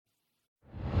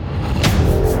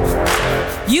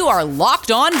You are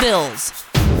Locked On Bills,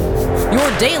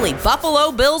 your daily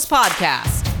Buffalo Bills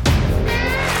podcast.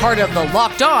 Part of the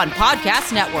Locked On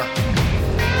Podcast Network,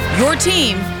 your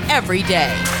team every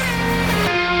day.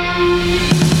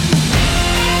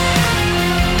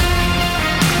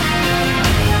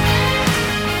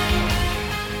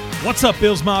 What's up,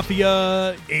 Bills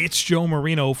Mafia? It's Joe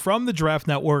Marino from the Draft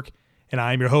Network, and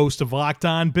I'm your host of Locked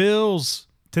On Bills.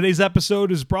 Today's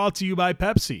episode is brought to you by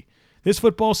Pepsi. This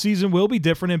football season will be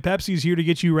different, and Pepsi is here to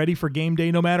get you ready for game day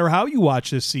no matter how you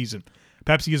watch this season.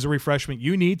 Pepsi is a refreshment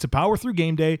you need to power through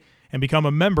game day and become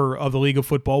a member of the League of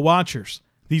Football Watchers.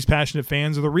 These passionate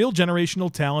fans are the real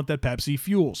generational talent that Pepsi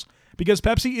fuels. Because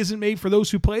Pepsi isn't made for those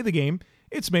who play the game,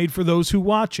 it's made for those who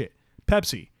watch it.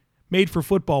 Pepsi, made for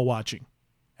football watching.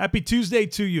 Happy Tuesday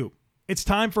to you. It's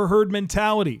time for Herd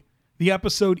Mentality, the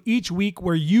episode each week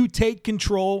where you take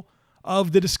control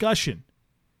of the discussion.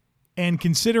 And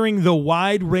considering the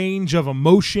wide range of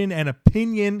emotion and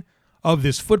opinion of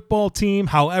this football team,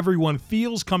 how everyone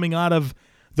feels coming out of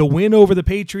the win over the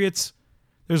Patriots,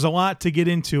 there's a lot to get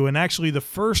into. And actually, the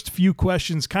first few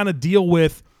questions kind of deal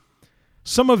with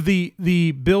some of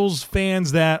the Bills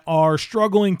fans that are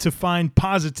struggling to find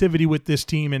positivity with this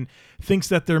team and thinks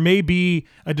that there may be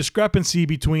a discrepancy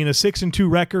between a 6-2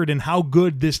 record and how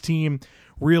good this team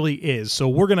really is. So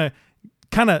we're going to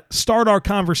kind of start our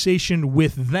conversation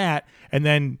with that and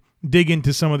then dig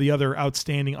into some of the other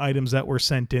outstanding items that were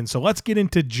sent in. So let's get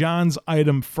into John's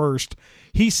item first.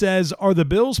 He says, are the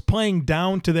Bills playing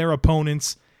down to their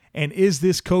opponents, and is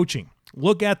this coaching?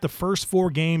 Look at the first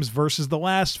 4 games versus the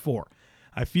last 4.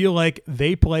 I feel like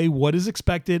they play what is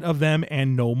expected of them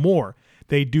and no more.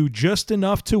 They do just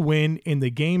enough to win in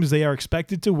the games they are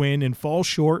expected to win and fall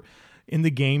short in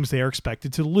the games they are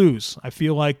expected to lose. I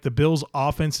feel like the Bills'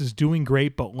 offense is doing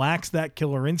great but lacks that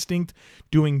killer instinct,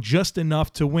 doing just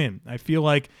enough to win. I feel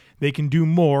like they can do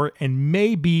more and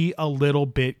may be a little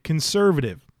bit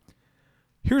conservative.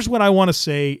 Here's what I want to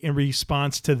say in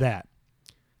response to that.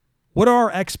 What are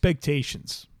our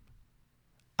expectations?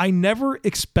 I never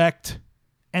expect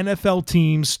NFL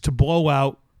teams to blow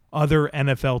out other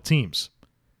NFL teams.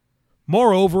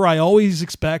 Moreover, I always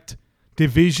expect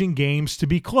division games to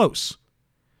be close.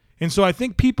 And so I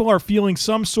think people are feeling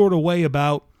some sort of way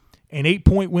about an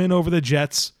 8-point win over the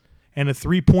Jets and a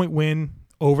 3-point win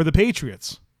over the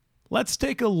Patriots. Let's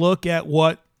take a look at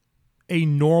what a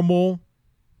normal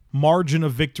margin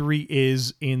of victory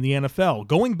is in the NFL.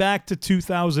 Going back to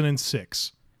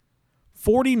 2006,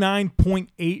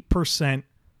 49.8%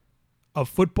 of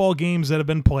football games that have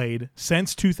been played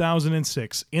since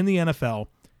 2006 in the NFL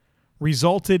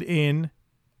resulted in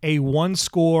a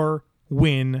 1-score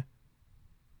win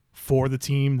for the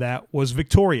team that was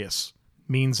victorious.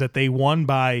 Means that they won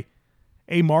by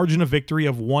a margin of victory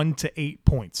of 1 to 8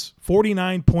 points.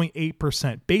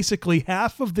 49.8%. Basically,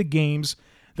 half of the games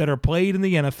that are played in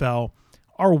the NFL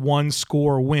are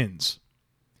 1-score wins.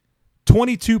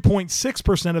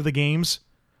 22.6% of the games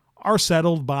are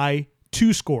settled by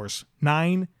 2 scores,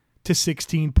 9 to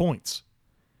 16 points.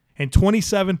 And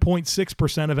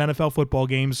 27.6% of NFL football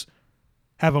games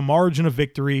have a margin of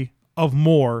victory of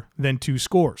more than 2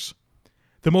 scores.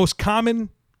 The most common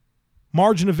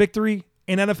margin of victory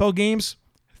in NFL games,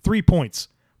 3 points.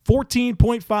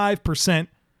 14.5%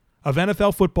 of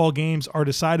NFL football games are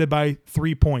decided by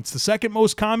 3 points. The second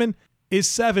most common is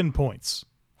 7 points,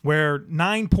 where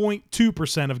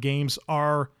 9.2% of games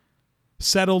are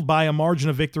settled by a margin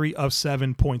of victory of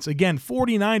 7 points. Again,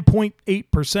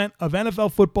 49.8% of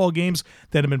NFL football games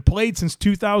that have been played since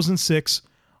 2006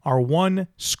 are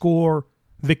 1-score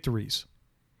victories.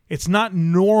 It's not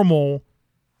normal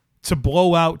to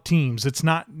blow out teams. It's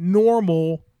not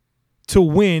normal to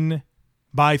win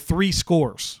by 3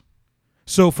 scores.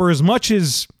 So for as much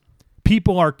as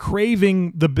people are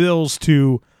craving the Bills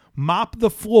to mop the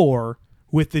floor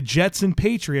with the Jets and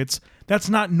Patriots, that's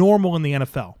not normal in the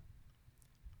NFL.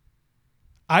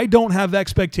 I don't have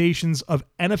expectations of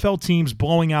NFL teams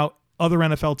blowing out other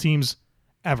NFL teams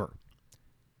ever.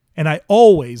 And I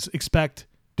always expect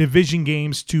division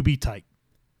games to be tight.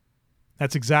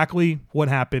 That's exactly what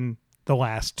happened the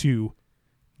last 2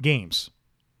 games.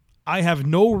 I have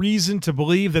no reason to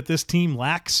believe that this team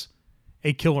lacks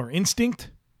a killer instinct.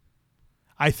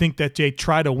 I think that they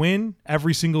try to win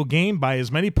every single game by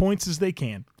as many points as they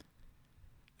can.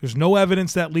 There's no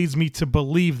evidence that leads me to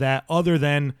believe that other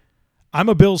than I'm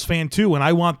a Bills fan too, and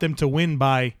I want them to win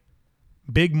by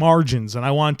big margins, and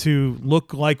I want to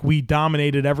look like we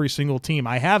dominated every single team.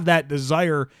 I have that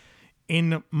desire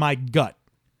in my gut.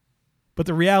 But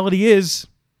the reality is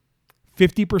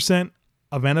 50%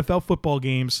 of NFL football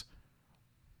games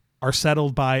are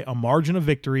settled by a margin of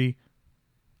victory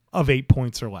of 8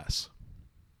 points or less.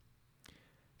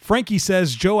 Frankie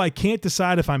says, Joe, I can't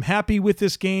decide if I'm happy with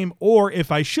this game or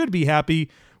if I should be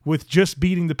happy with just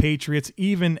beating the Patriots,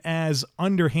 even as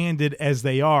underhanded as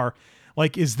they are.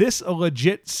 Like, is this a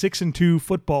legit 6-2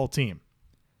 football team?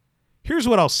 Here's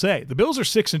what I'll say. The Bills are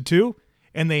 6-2,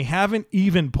 and they haven't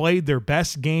even played their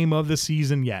best game of the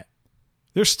season yet.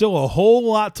 There's still a whole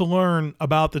lot to learn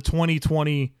about the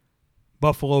 2020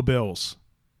 Buffalo Bills.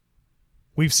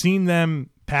 We've seen them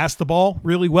pass the ball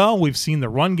really well. We've seen the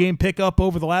run game pick up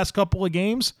over the last couple of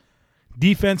games.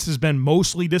 Defense has been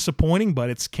mostly disappointing, but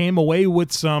it's came away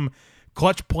with some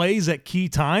clutch plays at key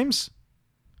times.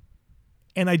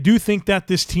 And I do think that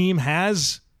this team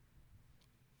has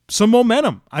some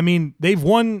momentum. I mean, they've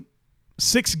won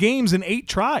 6 games in 8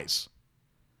 tries.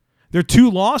 Their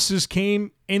 2 losses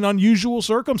came in unusual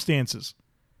circumstances.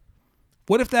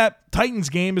 What if that Titans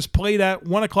game is played at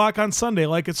 1 o'clock on Sunday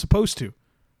like it's supposed to?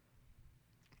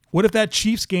 What if that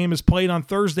Chiefs game is played on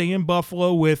Thursday in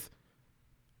Buffalo with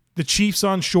the Chiefs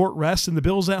on short rest and the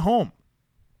Bills at home?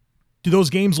 Do those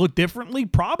games look differently?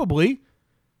 Probably.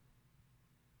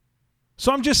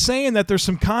 So I'm just saying that there's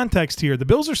some context here. The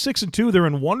Bills are 6-2. They're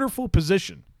in wonderful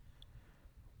position.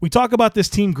 We talk about this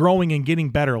team growing and getting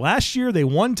better. Last year, they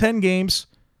won 10 games.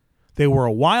 They were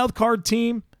a wild card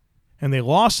team, and they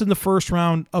lost in the first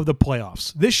round of the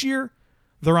playoffs. This year,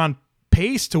 they're on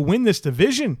pace to win this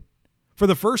division for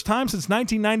the first time since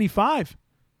 1995.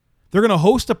 They're going to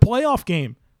host a playoff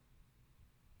game.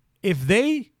 If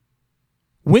they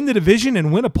win the division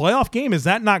and win a playoff game, is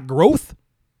that not growth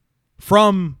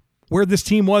from where this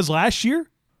team was last year?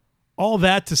 All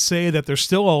that to say that there's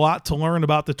still a lot to learn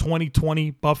about the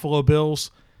 2020 Buffalo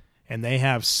Bills, and they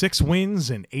have 6 wins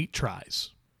and 8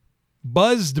 tries.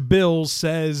 Buzzed Bills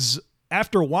says,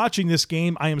 after watching this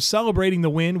game, I am celebrating the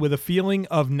win with a feeling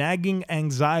of nagging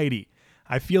anxiety.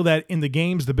 I feel that in the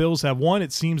games the Bills have won,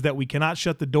 it seems that we cannot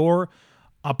shut the door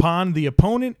upon the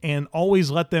opponent and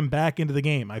always let them back into the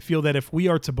game. I feel that if we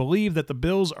are to believe that the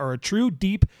Bills are a true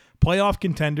deep playoff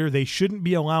contender, they shouldn't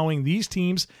be allowing these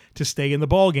teams to stay in the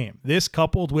ballgame. This,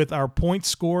 coupled with our points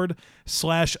scored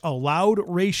 / allowed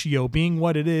ratio being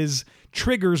what it is,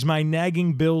 triggers my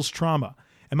nagging Bills trauma.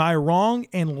 Am I wrong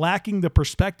and lacking the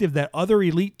perspective that other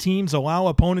elite teams allow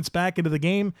opponents back into the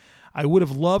game? I would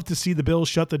have loved to see the Bills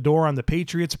shut the door on the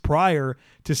Patriots prior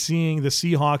to seeing the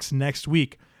Seahawks next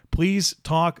week. Please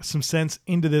talk some sense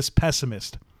into this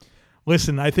pessimist.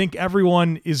 Listen, I think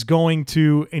everyone is going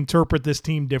to interpret this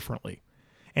team differently.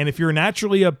 And if you're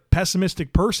naturally a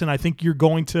pessimistic person, I think you're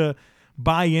going to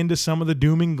buy into some of the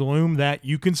doom and gloom that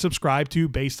you can subscribe to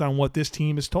based on what this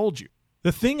team has told you.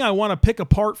 The thing I want to pick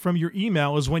apart from your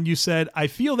email is when you said, I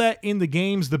feel that in the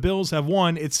games the Bills have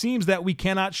won, it seems that we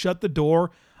cannot shut the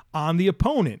door on the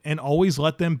opponent and always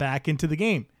let them back into the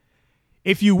game.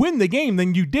 If you win the game,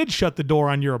 then you did shut the door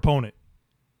on your opponent.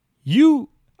 You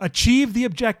achieved the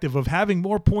objective of having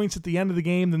more points at the end of the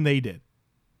game than they did.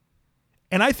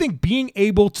 And I think being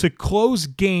able to close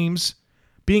games,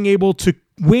 being able to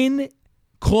win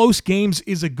close games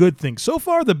is a good thing. So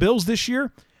far, the Bills this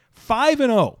year,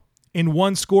 5-0 in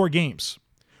one-score games,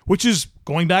 which is,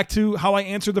 going back to how I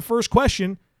answered the first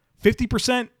question,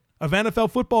 50% of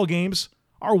NFL football games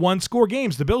are one-score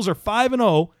games. The Bills are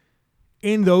 5-0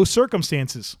 in those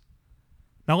circumstances.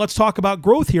 Now let's talk about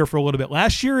growth here for a little bit.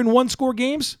 Last year in one-score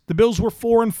games, the Bills were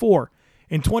 4-4.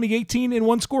 In 2018 in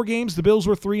one-score games, the Bills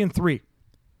were 3-3.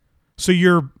 So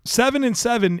you're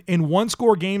 7-7 in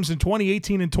one-score games in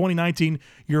 2018 and 2019.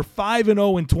 You're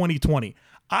 5-0 in 2020.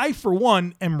 I, for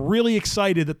one, am really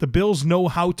excited that the Bills know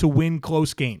how to win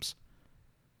close games.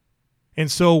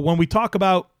 And so when we talk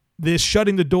about this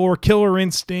shutting the door, killer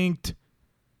instinct,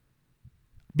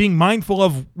 being mindful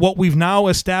of what we've now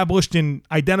established and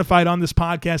identified on this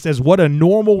podcast as what a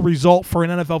normal result for an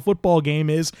NFL football game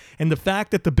is, and the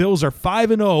fact that the Bills are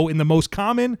 5-0 in the most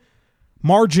common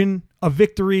margin of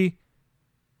victory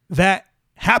that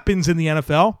happens in the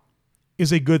NFL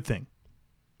is a good thing.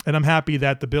 And I'm happy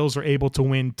that the Bills are able to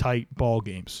win tight ball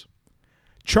games.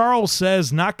 Charles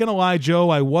says, not going to lie, Joe,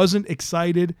 I wasn't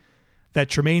excited that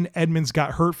Tremaine Edmunds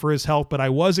got hurt for his health, but I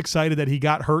was excited that he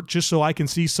got hurt just so I can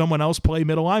see someone else play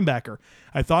middle linebacker.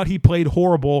 I thought he played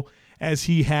horrible as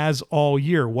he has all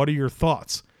year. What are your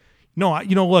thoughts? No,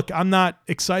 look, I'm not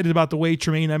excited about the way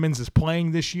Tremaine Edmunds is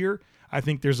playing this year. I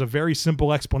think there's a very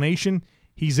simple explanation.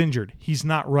 He's injured. He's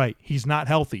not right. He's not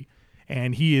healthy.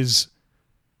 And he is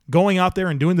going out there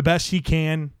and doing the best he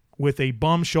can with a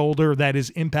bum shoulder that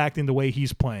is impacting the way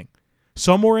he's playing.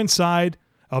 Somewhere inside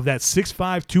of that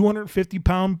 6'5",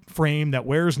 250-pound frame that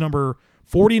wears number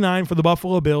 49 for the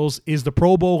Buffalo Bills is the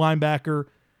Pro Bowl linebacker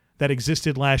that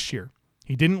existed last year.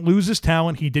 He didn't lose his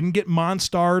talent. He didn't get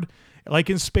monstered like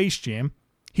in Space Jam.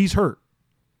 He's hurt.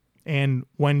 And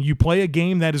when you play a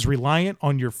game that is reliant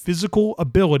on your physical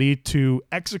ability to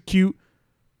execute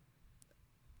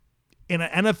in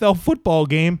an NFL football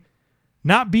game,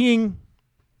 not being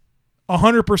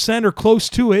 100% or close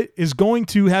to it is going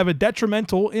to have a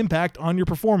detrimental impact on your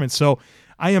performance. So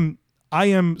I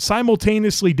am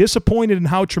simultaneously disappointed in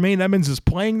how Tremaine Edmunds is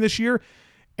playing this year,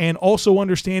 and also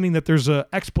understanding that there's an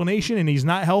explanation and he's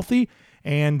not healthy,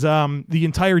 and the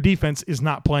entire defense is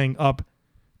not playing up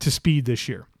to speed this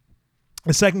year.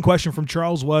 The second question from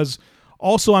Charles was,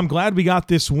 also, I'm glad we got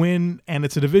this win, and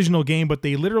it's a divisional game, but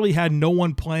they literally had no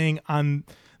one playing on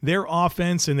their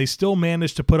offense, and they still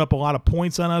managed to put up a lot of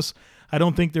points on us. I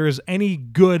don't think there is any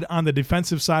good on the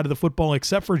defensive side of the football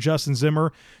except for Justin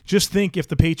Zimmer. Just think if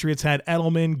the Patriots had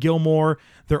Edelman, Gilmore,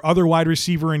 their other wide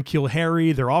receiver in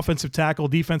Kilharry, their offensive tackle,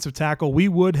 defensive tackle, we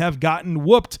would have gotten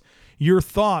whooped. Your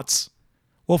thoughts?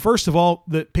 Well, first of all,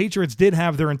 the Patriots did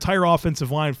have their entire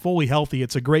offensive line fully healthy.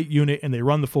 It's a great unit, and they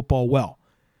run the football well.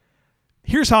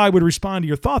 Here's how I would respond to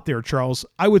your thought there, Charles.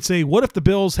 I would say, what if the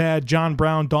Bills had John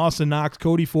Brown, Dawson Knox,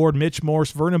 Cody Ford, Mitch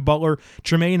Morse, Vernon Butler,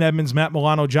 Tremaine Edmunds, Matt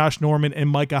Milano, Josh Norman,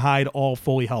 and Micah Hyde all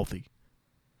fully healthy?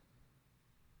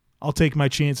 I'll take my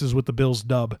chances with the Bills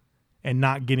dub and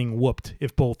not getting whooped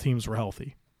if both teams were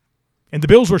healthy. And the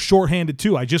Bills were shorthanded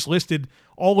too. I just listed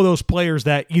all of those players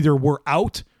that either were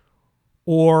out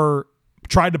or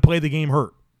tried to play the game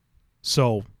hurt.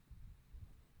 So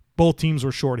both teams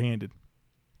were shorthanded.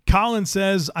 Colin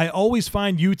says, I always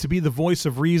find you to be the voice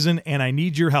of reason, and I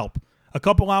need your help. A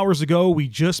couple hours ago, we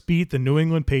just beat the New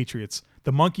England Patriots.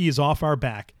 The monkey is off our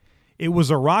back. It was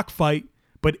a rock fight,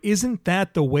 but isn't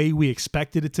that the way we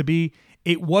expected it to be?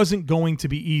 It wasn't going to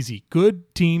be easy.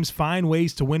 Good teams find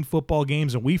ways to win football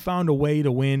games, and we found a way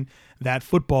to win that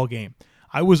football game.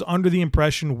 I was under the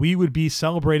impression we would be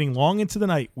celebrating long into the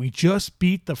night. We just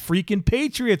beat the freaking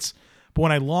Patriots. But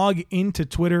when I log into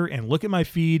Twitter and look at my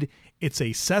feed, it's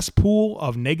a cesspool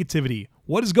of negativity.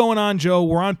 What is going on, Joe?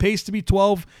 We're on pace to be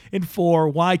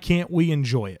 12-4. Why can't we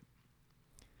enjoy it?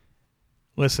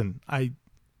 Listen, I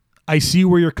see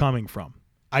where you're coming from.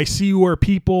 I see where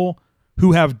people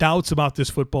who have doubts about this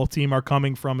football team are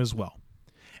coming from as well.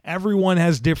 Everyone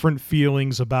has different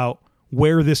feelings about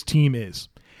where this team is.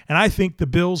 And I think the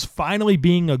Bills finally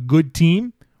being a good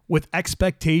team with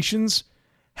expectations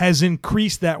has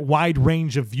increased that wide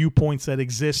range of viewpoints that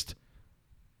exist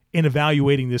in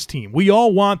evaluating this team. We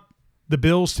all want the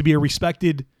Bills to be a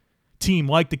respected team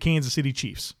like the Kansas City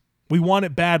Chiefs. We want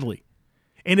it badly.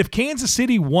 And if Kansas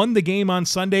City won the game on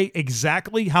Sunday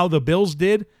exactly how the Bills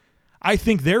did, I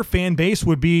think their fan base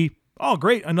would be, oh,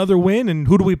 great, another win, and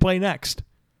who do we play next?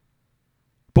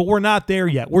 But we're not there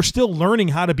yet. We're still learning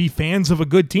how to be fans of a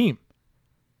good team.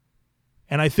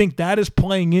 And I think that is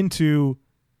playing into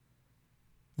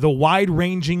the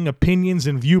wide-ranging opinions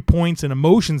and viewpoints and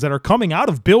emotions that are coming out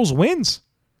of Bills wins.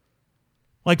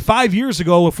 Like 5 years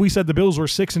ago, if we said the Bills were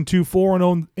 6-2,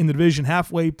 4-0 in the division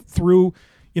halfway through,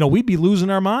 we'd be losing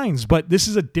our minds. But this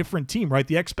is a different team, right?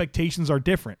 The expectations are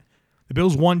different. The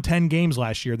Bills won 10 games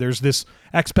last year. There's this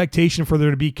expectation for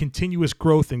there to be continuous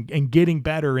growth and getting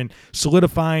better and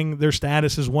solidifying their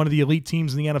status as one of the elite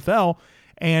teams in the NFL.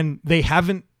 And they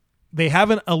haven't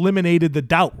eliminated the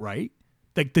doubt, right?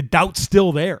 Like the doubt's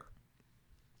still there.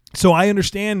 So I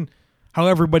understand how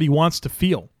everybody wants to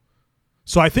feel.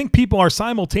 So I think people are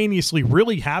simultaneously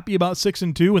really happy about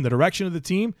 6-2 and the direction of the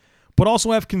team, but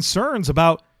also have concerns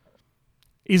about,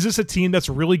 is this a team that's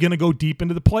really going to go deep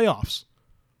into the playoffs?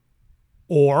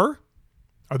 Or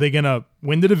are they going to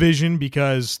win the division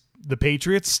because the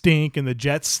Patriots stink and the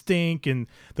Jets stink and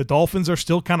the Dolphins are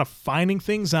still kind of finding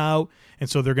things out, and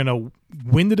so they're going to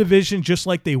win the division just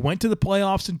like they went to the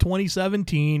playoffs in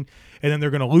 2017, and then they're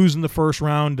going to lose in the first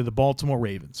round to the Baltimore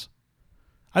Ravens?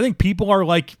 I think people are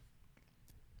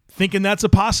thinking that's a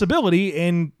possibility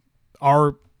and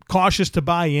are cautious to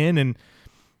buy in, and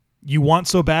you want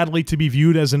so badly to be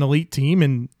viewed as an elite team,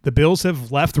 and the Bills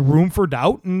have left room for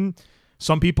doubt, and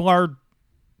some people are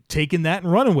taking that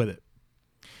and running with it.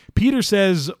 Peter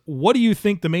says, what do you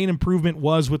think the main improvement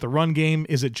was with the run game?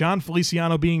 Is it John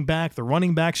Feliciano being back, the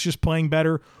running backs just playing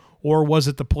better, or was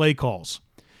it the play calls?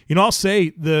 I'll say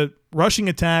the rushing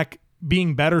attack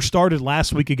being better started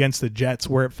last week against the Jets,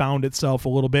 where it found itself a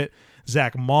little bit.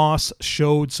 Zach Moss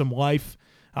showed some life.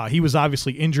 He was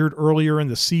obviously injured earlier in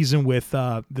the season with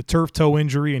the turf toe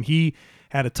injury, and he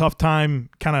had a tough time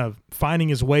kind of finding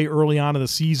his way early on in the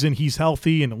season. He's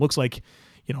healthy, and it looks like,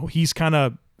 he's kind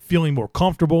of feeling more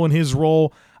comfortable in his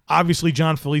role. Obviously,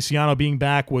 John Feliciano being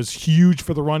back was huge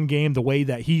for the run game. The way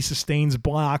that he sustains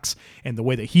blocks and the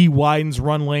way that he widens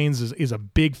run lanes is a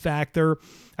big factor.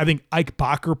 I think Ike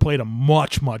Bacher played a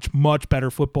much, much, much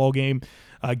better football game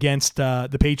against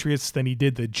the Patriots than he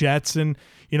did the Jets. And,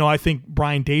 I think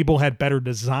Brian Daboll had better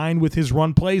design with his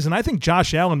run plays. And I think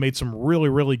Josh Allen made some really,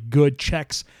 really good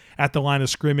checks at the line of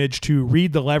scrimmage to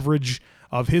read the leverage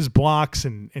of his blocks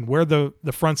and where the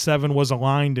front seven was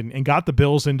aligned and got the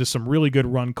Bills into some really good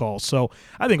run calls. So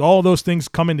I think all of those things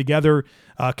coming together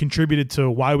contributed to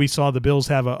why we saw the Bills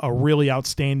have a really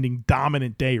outstanding,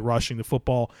 dominant day rushing the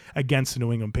football against the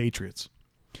New England Patriots.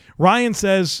 Ryan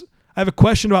says, I have a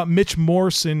question about Mitch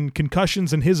Morse and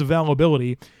concussions and his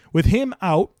availability. With him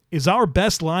out, is our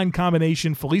best line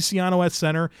combination Feliciano at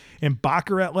center and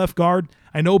Bacher at left guard?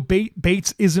 I know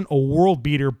Bates isn't a world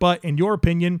beater, but in your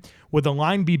opinion, would the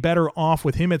line be better off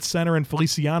with him at center and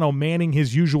Feliciano manning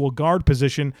his usual guard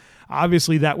position?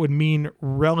 Obviously, that would mean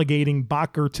relegating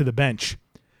Bacher to the bench.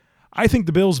 I think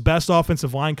the Bills' best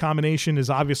offensive line combination is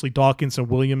obviously Dawkins and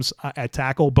Williams at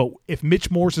tackle, but if Mitch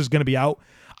Morse is going to be out,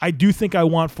 I do think I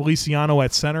want Feliciano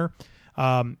at center.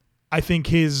 I think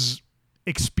his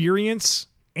experience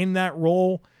in that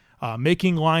role,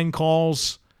 making line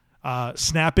calls,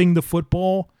 snapping the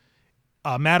football,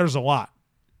 matters a lot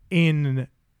in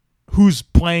who's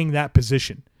playing that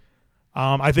position.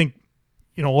 I think,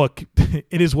 look,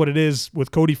 it is what it is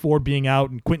with Cody Ford being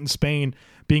out and Quinton Spain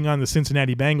being on the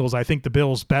Cincinnati Bengals. I think the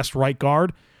Bills' best right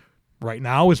guard right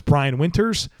now is Brian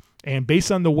Winters. And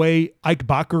based on the way Ike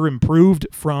Bacher improved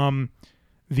from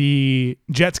the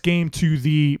Jets game to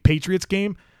the Patriots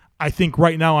game, I think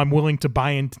right now I'm willing to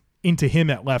buy into him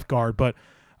at left guard. But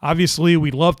obviously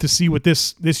we'd love to see what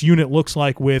this unit looks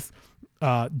like with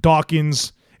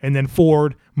Dawkins and then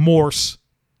Ford, Morse,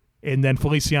 and then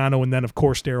Feliciano, and then, of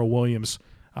course, Darrell Williams.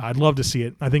 I'd love to see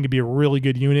it. I think it'd be a really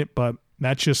good unit, but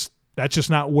that's just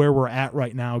not where we're at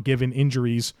right now, given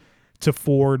injuries to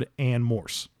Ford and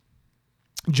Morse.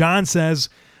 John says,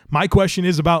 my question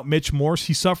is about Mitch Morse.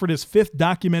 He suffered his 5th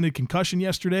documented concussion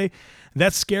yesterday.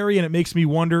 That's scary, and it makes me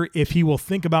wonder if he will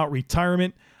think about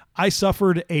retirement. I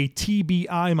suffered a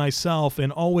TBI myself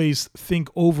and always think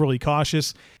overly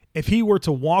cautious. If he were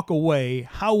to walk away,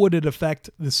 how would it affect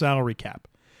the salary cap?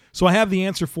 So I have the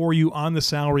answer for you on the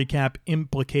salary cap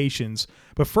implications.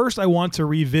 But first, I want to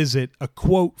revisit a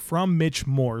quote from Mitch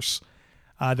Morse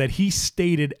that he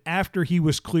stated after he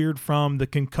was cleared from the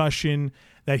concussion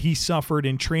that he suffered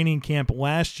in training camp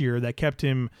last year that kept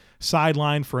him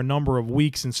sidelined for a number of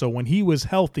weeks. And so when he was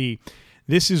healthy,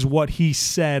 this is what he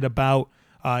said about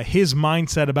his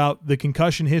mindset about the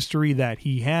concussion history that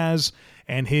he has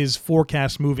and his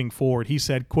forecast moving forward. He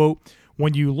said, quote,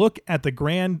 when you look at the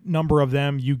grand number of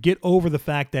them, you get over the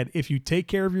fact that if you take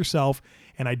care of yourself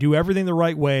and I do everything the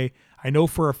right way, I know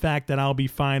for a fact that I'll be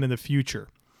fine in the future.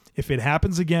 If it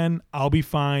happens again, I'll be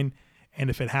fine. And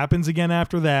if it happens again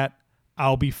after that,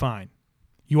 I'll be fine.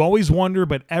 You always wonder,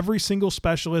 but every single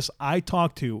specialist I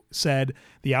talked to said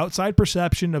the outside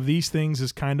perception of these things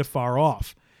is kind of far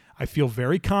off. I feel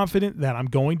very confident that I'm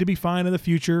going to be fine in the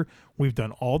future. We've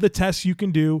done all the tests you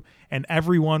can do, and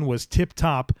everyone was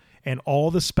tip-top, and all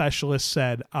the specialists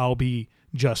said I'll be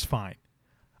just fine.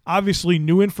 Obviously,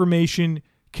 new information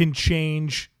can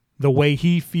change the way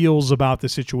he feels about the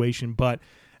situation, but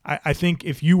I think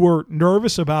if you were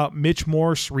nervous about Mitch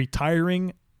Morse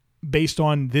retiring based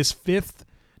on this 5th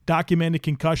documented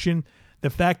concussion, the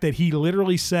fact that he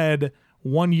literally said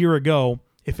 1 year ago,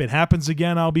 if it happens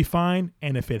again, I'll be fine.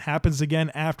 And if it happens again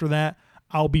after that,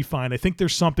 I'll be fine. I think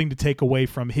there's something to take away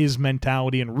from his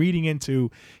mentality and reading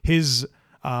into his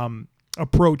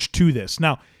approach to this.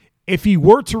 Now, if he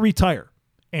were to retire,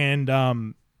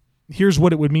 and here's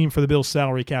what it would mean for the Bills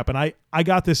salary cap. And I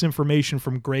got this information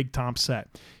from Greg Thompson.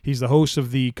 He's the host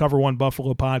of the Cover One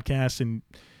Buffalo podcast, and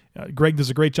Greg does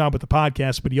a great job with the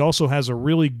podcast, but he also has a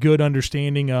really good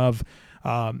understanding of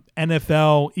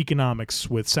NFL economics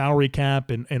with salary cap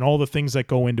and all the things that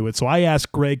go into it. So I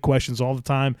ask Greg questions all the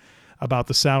time about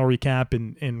the salary cap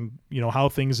and how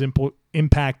things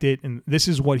impact it. And this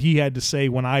is what he had to say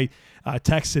when I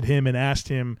texted him and asked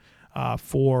him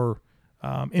for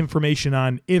information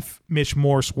on if Mitch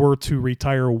Morse were to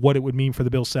retire, what it would mean for the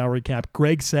Bills salary cap.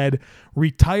 Greg said,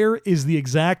 retire is the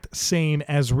exact same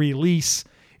as release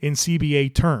in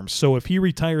CBA terms. So if he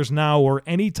retires now or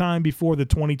any time before the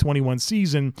 2021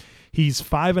 season, he's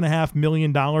 $5.5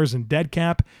 million in dead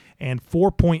cap and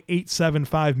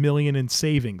 $4.875 million in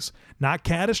savings. Not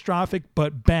catastrophic,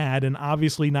 but bad, and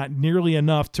obviously not nearly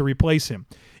enough to replace him.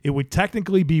 It would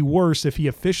technically be worse if he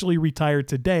officially retired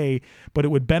today, but it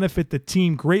would benefit the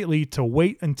team greatly to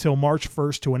wait until March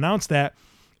 1st to announce that.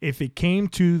 if it came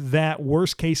to that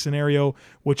worst case scenario,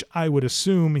 which I would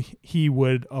assume he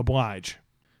would oblige.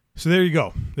 So there you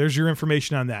go. There's your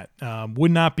information on that.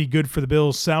 Would not be good for the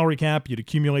Bills' salary cap. You'd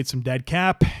accumulate some dead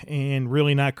cap and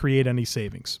really not create any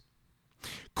savings.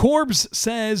 Corbs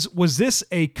says, was this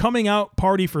a coming out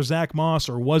party for Zach Moss,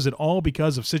 or was it all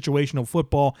because of situational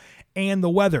football and the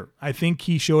weather? I think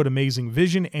he showed amazing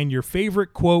vision and your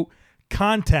favorite quote,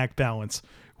 contact balance.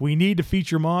 We need to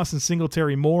feature Moss and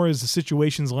Singletary more as the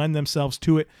situations lend themselves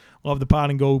to it. Love the pod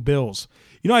and go Bills.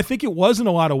 I think it was in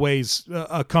a lot of ways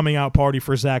a coming out party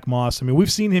for Zach Moss. I mean,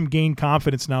 we've seen him gain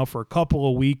confidence now for a couple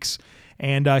of weeks,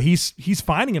 and he's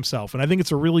finding himself, and I think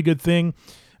it's a really good thing.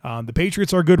 The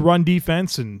Patriots are a good run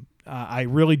defense, and I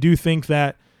really do think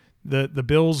that the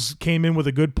Bills came in with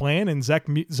a good plan, and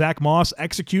Zach Moss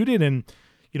executed, and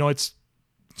it's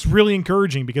really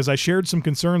encouraging because I shared some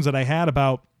concerns that I had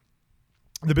about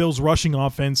the Bills' rushing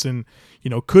offense, and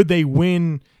could they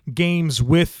win games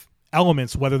with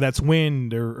elements, whether that's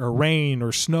wind or rain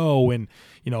or snow, and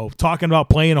talking about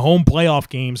playing home playoff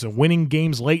games and winning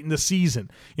games late in the season.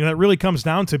 That really comes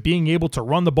down to being able to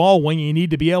run the ball when you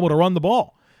need to be able to run the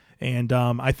ball. And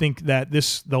I think that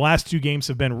the last two games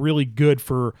have been really good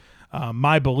for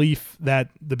my belief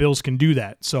that the Bills can do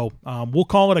that. So we'll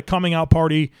call it a coming out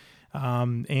party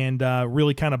and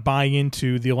really kind of buy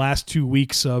into the last 2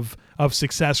 weeks of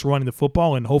success running the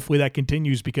football. And hopefully that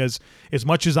continues, because as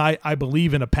much as I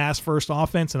believe in a pass-first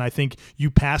offense, and I think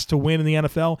you pass to win in the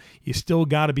NFL, you still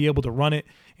got to be able to run it.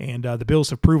 And the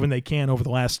Bills have proven they can over the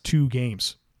last 2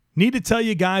 games. Need to tell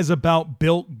you guys about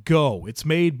Built Go. It's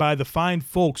made by the fine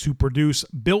folks who produce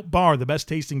Built Bar, the best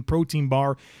tasting protein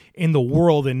bar in the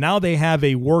world. And now they have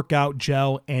a workout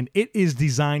gel, and it is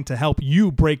designed to help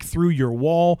you break through your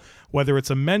wall, whether it's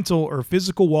a mental or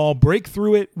physical wall. Break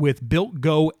through it with Built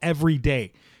Go every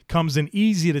day. Comes in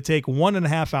easy to take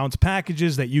 1.5 ounce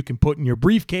packages that you can put in your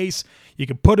briefcase. You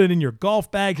can put it in your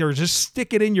golf bag or just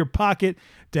stick it in your pocket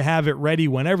to have it ready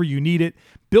whenever you need it.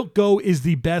 Built Go is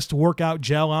the best workout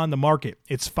gel on the market.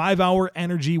 It's 5-hour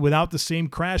energy without the same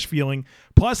crash feeling.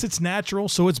 Plus, it's natural,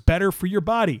 so it's better for your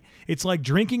body. It's like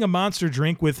drinking a Monster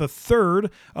drink with a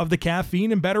third of the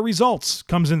caffeine and better results.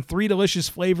 Comes in 3 delicious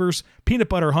flavors: peanut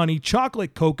butter honey,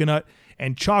 chocolate coconut,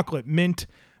 and chocolate mint.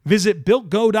 Visit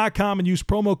BuiltGo.com and use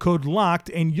promo code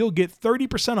LOCKED, and you'll get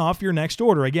 30% off your next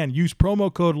order. Again, use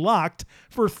promo code LOCKED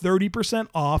for 30%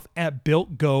 off at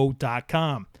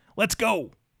BuiltGo.com. Let's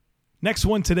go. Next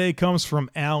one today comes from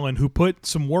Alan, who put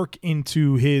some work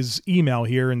into his email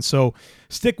here. And so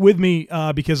stick with me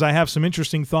because I have some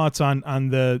interesting thoughts on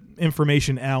the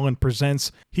information Alan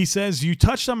presents. He says, you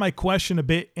touched on my question a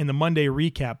bit in the Monday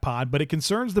recap pod, but it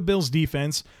concerns the Bills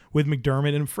defense with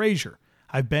McDermott and Frazier.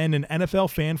 I've been an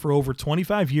NFL fan for over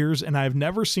 25 years, and I've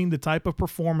never seen the type of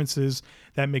performances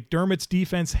that McDermott's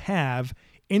defense have,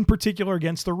 in particular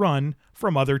against the run,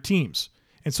 from other teams.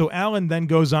 And so Allen then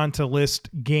goes on to list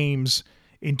games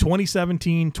in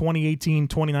 2017, 2018,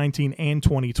 2019, and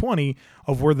 2020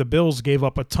 of where the Bills gave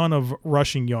up a ton of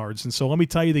rushing yards. And so let me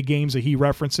tell you the games that he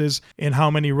references and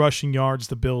how many rushing yards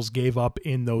the Bills gave up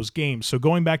in those games. So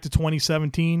going back to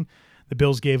 2017, the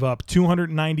Bills gave up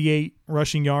 298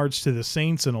 rushing yards to the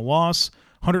Saints in a loss,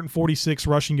 146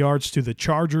 rushing yards to the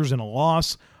Chargers in a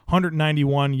loss,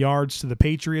 191 yards to the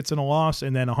Patriots in a loss,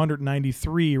 and then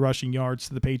 193 rushing yards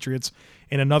to the Patriots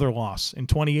in another loss. In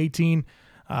 2018,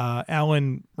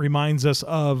 Allen reminds us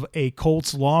of a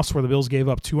Colts loss where the Bills gave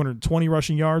up 220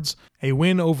 rushing yards, a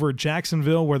win over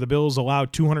Jacksonville where the Bills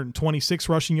allowed 226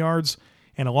 rushing yards,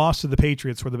 and a loss to the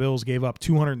Patriots where the Bills gave up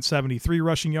 273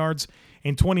 rushing yards.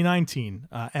 In 2019,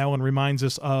 Allen reminds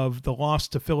us of the loss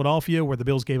to Philadelphia where the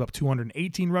Bills gave up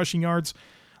 218 rushing yards,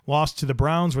 lost to the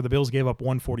Browns where the Bills gave up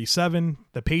 147,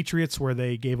 the Patriots where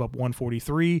they gave up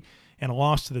 143, and a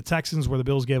loss to the Texans where the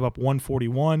Bills gave up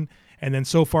 141. And then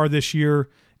so far this year,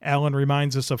 Allen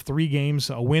reminds us of 3 games: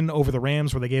 a win over the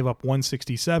Rams where they gave up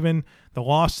 167, the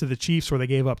loss to the Chiefs where they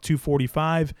gave up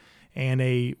 245, and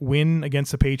a win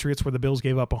against the Patriots where the Bills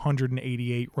gave up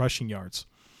 188 rushing yards.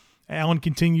 Allen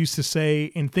continues to say,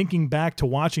 in thinking back to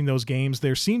watching those games,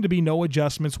 there seemed to be no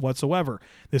adjustments whatsoever.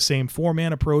 The same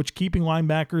 4-man approach, keeping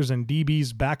linebackers and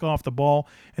DBs back off the ball,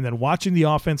 and then watching the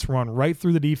offense run right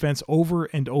through the defense over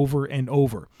and over and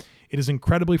over. It is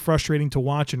incredibly frustrating to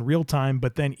watch in real time,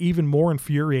 but then even more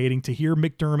infuriating to hear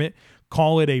McDermott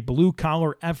call it a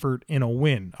blue-collar effort in a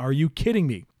win. Are you kidding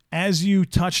me? As you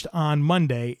touched on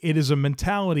Monday, it is a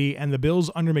mentality, and the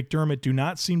Bills under McDermott do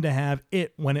not seem to have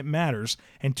it when it matters,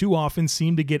 and too often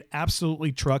seem to get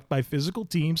absolutely trucked by physical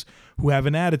teams who have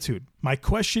an attitude. My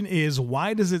question is,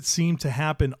 why does it seem to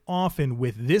happen often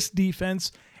with this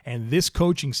defense and this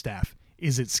coaching staff?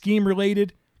 Is it scheme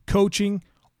related, coaching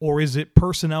or is it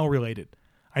personnel related?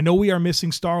 I know we are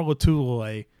missing Star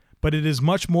Lotulelei, but it is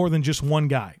much more than just one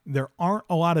guy. There aren't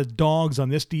a lot of dogs on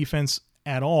this defense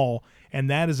at all, and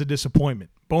that is a disappointment.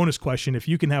 Bonus question, if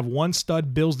you can have one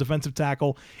stud Bills defensive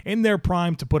tackle in their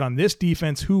prime to put on this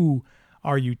defense, who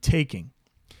are you taking?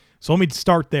 So let me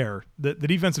start there. The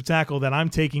defensive tackle that I'm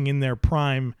taking in their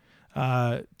prime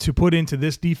to put into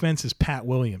this defense is Pat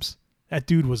Williams. That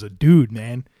dude was a dude,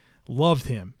 man. Loved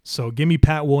him. So give me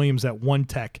Pat Williams at one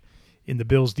tech in the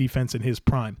Bills defense in his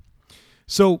prime.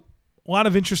 So a lot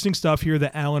of interesting stuff here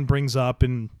that Allen brings up,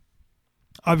 and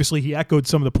obviously he echoed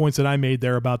some of the points that I made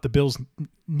there about the Bills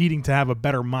needing to have a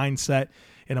better mindset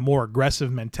and a more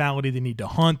aggressive mentality. They need to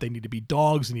hunt. They need to be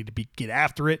dogs. They need to get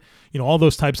after it. All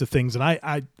those types of things. And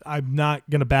I'm not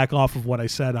going to back off of what I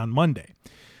said on Monday.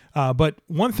 But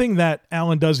one thing that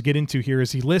Allen does get into here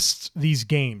is he lists these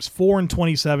games: 4 in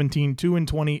 2017, 3 in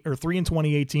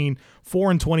 2018,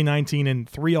 4 in 2019, and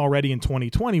 3 already in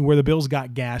 2020, where the Bills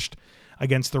got gashed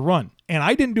against the run. And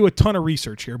I didn't do a ton of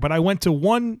research here, but I went to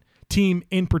one team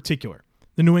in particular,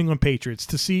 the New England Patriots,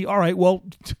 to see, all right, well,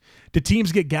 do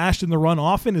teams get gashed in the run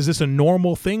often? Is this a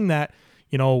normal thing that,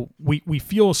 we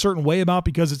feel a certain way about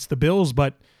because it's the Bills,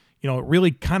 but, it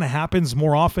really kind of happens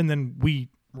more often than we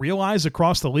realize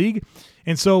across the league?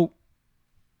 And so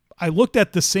I looked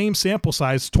at the same sample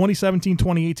size, 2017,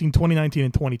 2018, 2019,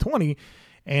 and 2020,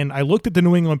 and I looked at the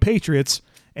New England Patriots,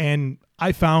 and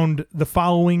I found the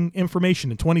following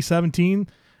information. In 2017,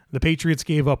 the Patriots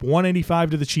gave up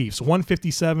 185 to the Chiefs,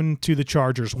 157 to the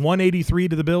Chargers, 183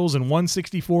 to the Bills, and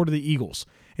 164 to the Eagles.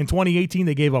 In 2018,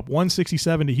 they gave up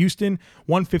 167 to Houston,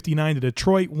 159 to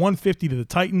Detroit, 150 to the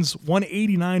Titans,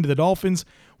 189 to the Dolphins,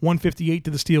 158 to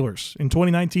the Steelers. In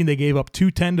 2019, they gave up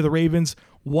 210 to the Ravens,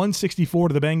 164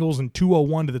 to the Bengals, and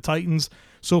 201 to the Titans.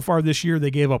 So far this year,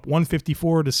 they gave up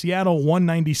 154 to Seattle,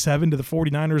 197 to the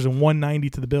 49ers, and 190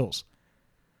 to the Bills.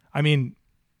 I mean,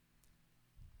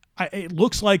 it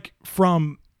looks like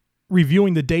from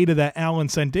reviewing the data that Allen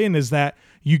sent in is that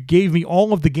you gave me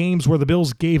all of the games where the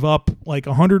Bills gave up like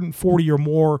 140 or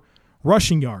more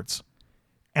rushing yards.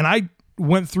 And I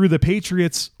went through the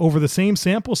Patriots over the same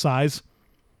sample size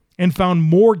and found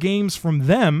more games from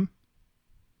them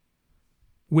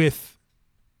with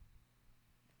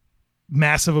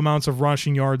massive amounts of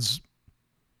rushing yards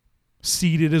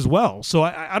seeded as well. So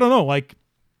I don't know. Like,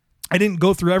 I didn't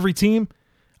go through every team.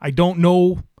 I don't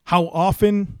know how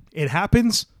often it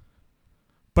happens,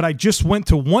 but I just went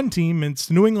to one team, and it's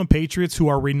the New England Patriots, who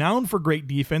are renowned for great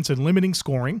defense and limiting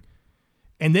scoring,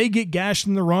 and they get gashed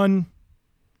in the run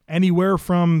anywhere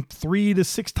from 3 to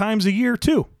 6 times a year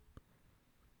too.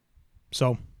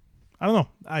 So I don't know.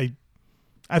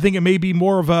 I think it may be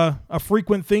more of a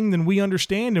frequent thing than we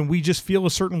understand, and we just feel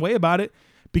a certain way about it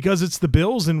because it's the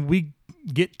Bills, and we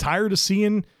get tired of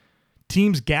seeing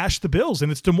teams gash the Bills,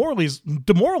 and it's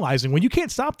demoralizing when you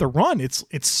can't stop the run.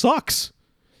 It sucks.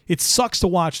 It sucks to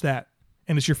watch that,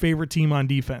 and it's your favorite team on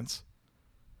defense.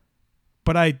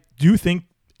 But I do think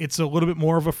it's a little bit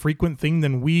more of a frequent thing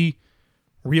than we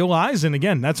realize, and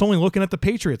again, that's only looking at the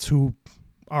Patriots, who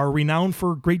are renowned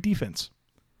for great defense.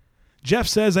 Jeff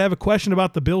says, I have a question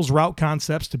about the Bills' route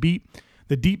concepts to beat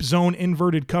the deep zone,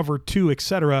 inverted cover 2,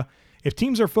 etc. If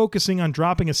teams are focusing on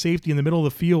dropping a safety in the middle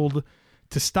of the field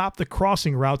to stop the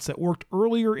crossing routes that worked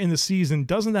earlier in the season,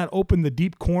 doesn't that open the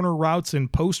deep corner routes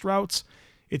and post routes?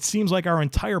 It seems like our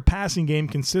entire passing game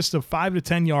consists of 5 to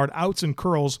 10 yard outs and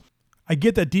curls. I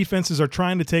get that defenses are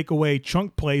trying to take away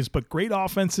chunk plays, but great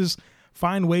offenses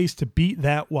find ways to beat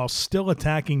that while still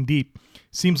attacking deep.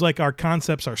 Seems like our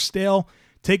concepts are stale.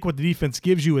 Take what the defense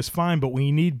gives you is fine, but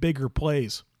we need bigger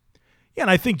plays. Yeah,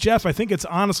 and I think, Jeff, it's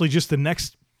honestly just the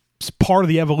next part of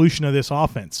the evolution of this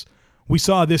offense. We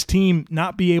saw this team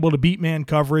not be able to beat man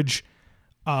coverage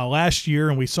last year,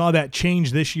 and we saw that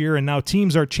change this year, and now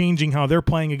teams are changing how they're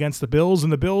playing against the Bills,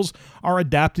 and the Bills are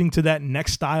adapting to that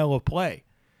next style of play.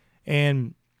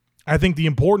 And I think the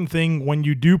important thing when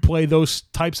you do play those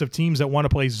types of teams that want to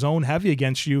play zone heavy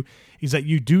against you is that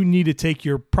you do need to take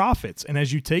your profits. And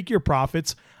as you take your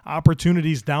profits,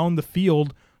 opportunities down the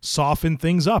field soften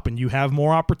things up, and you have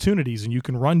more opportunities, and you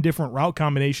can run different route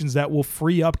combinations that will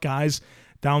free up guys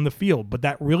down the field. But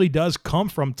that really does come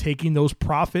from taking those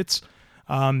profits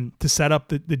to set up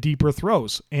the deeper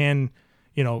throws. And,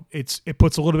 it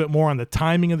puts a little bit more on the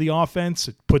timing of the offense.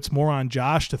 It puts more on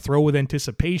Josh to throw with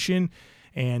anticipation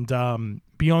and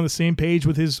be on the same page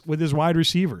with his wide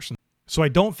receivers. So I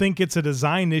don't think it's a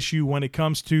design issue when it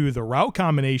comes to the route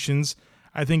combinations.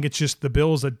 I think it's just the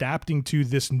Bills adapting to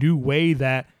this new way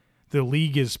that the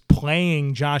league is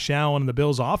playing Josh Allen and the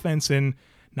Bills offense, and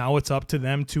now it's up to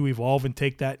them to evolve and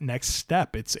take that next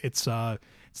step. It's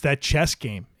It's that chess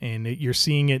game, and you're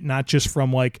seeing it not just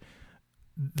from like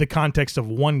the context of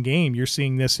one game. You're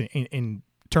seeing this in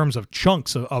terms of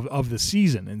chunks of the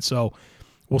season. And so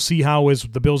we'll see how, as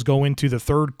the Bills go into the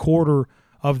third quarter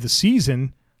of the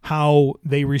season, how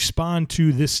they respond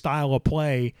to this style of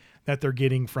play that they're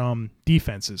getting from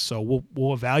defenses. So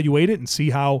we'll evaluate it and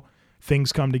see how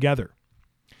things come together.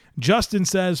 Justin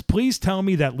says, please tell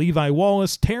me that Levi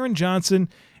Wallace, Taron Johnson,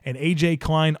 and A.J.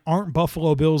 Klein aren't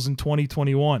Buffalo Bills in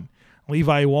 2021.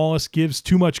 Levi Wallace gives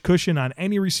too much cushion on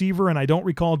any receiver, and I don't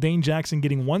recall Dane Jackson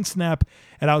getting one snap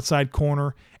at outside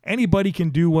corner. Anybody can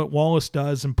do what Wallace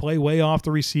does and play way off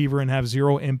the receiver and have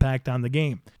zero impact on the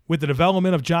game. With the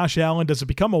development of Josh Allen, does it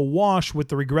become a wash with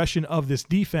the regression of this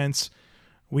defense?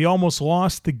 We almost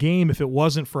lost the game if it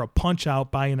wasn't for a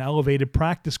punch-out by an elevated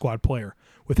practice squad player.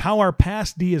 With how our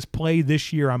pass D has played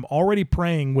this year, I'm already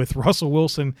praying with Russell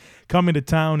Wilson coming to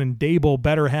town and Dable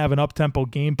better have an up-tempo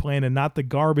game plan and not the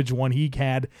garbage one he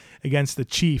had against the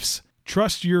Chiefs.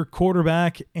 Trust your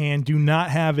quarterback and do not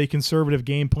have a conservative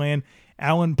game plan.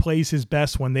 Allen plays his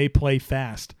best when they play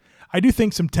fast. I do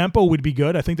think some tempo would be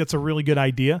good. I think that's a really good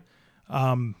idea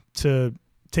to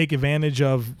take advantage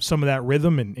of some of that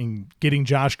rhythm and getting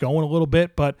Josh going a little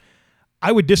bit, but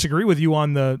I would disagree with you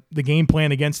on the game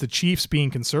plan against the Chiefs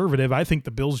being conservative. I think the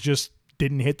Bills just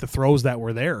didn't hit the throws that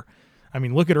were there. I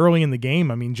mean, look at early in the game.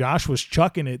 I mean, Josh was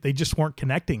chucking it. They just weren't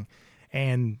connecting.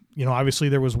 And, obviously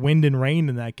there was wind and rain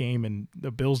in that game, and the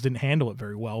Bills didn't handle it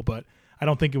very well. But I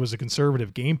don't think it was a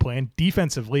conservative game plan.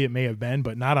 Defensively, it may have been,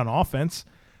 but not on offense.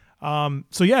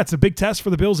 So, yeah, it's a big test for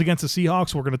the Bills against the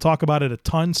Seahawks. We're going to talk about it a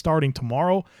ton starting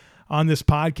tomorrow on this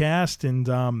podcast. And,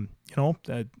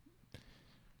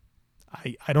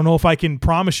 I don't know if I can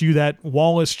promise you that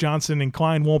Wallace, Johnson, and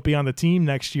Klein won't be on the team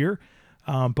next year.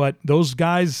 But those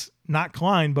guys, not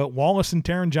Klein, but Wallace and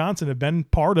Taron Johnson have been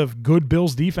part of good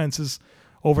Bills defenses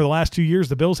over the last 2 years.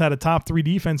 The Bills had a top 3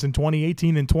 defense in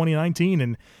 2018 and 2019,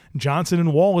 and Johnson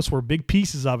and Wallace were big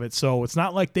pieces of it. So it's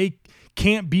not like they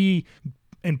can't be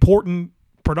important,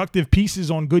 productive pieces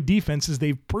on good defenses.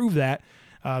 They've proved that,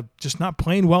 just not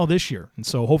playing well this year. And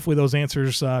so hopefully those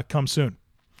answers come soon.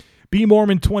 B.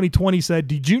 Mormon 2020 said,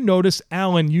 did you notice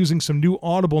Allen using some new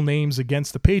audible names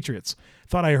against the Patriots?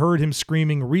 Thought I heard him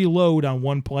screaming reload on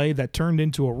one play that turned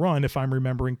into a run, if I'm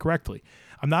remembering correctly.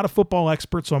 I'm not a football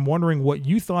expert, so I'm wondering what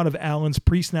you thought of Allen's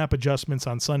pre-snap adjustments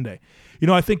on Sunday.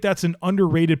 I think that's an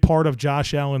underrated part of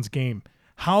Josh Allen's game.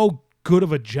 How good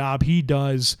of a job he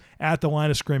does at the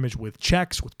line of scrimmage with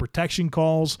checks, with protection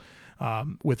calls,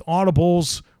 with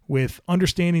audibles, with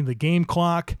understanding the game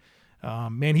clock.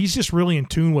 Man, he's just really in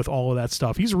tune with all of that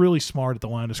stuff. He's really smart at the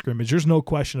line of scrimmage. There's no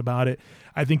question about it.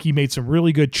 I think he made some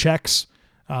really good checks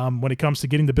when it comes to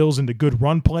getting the Bills into good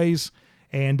run plays.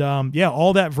 And,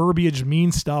 all that verbiage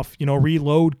means stuff.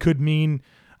 Reload could mean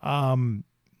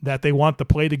that they want the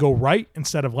play to go right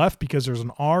instead of left because there's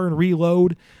an R in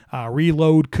reload.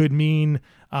 Reload could mean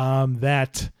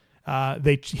that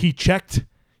he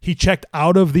checked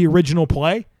out of the original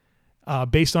play.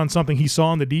 Based on something he saw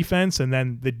on the defense, and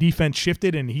then the defense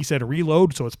shifted and he said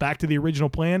reload, so it's back to the original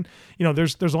plan.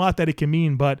 There's a lot that it can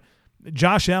mean, but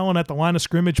Josh Allen at the line of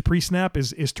scrimmage pre-snap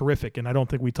is terrific, and I don't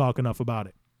think we talk enough about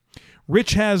it.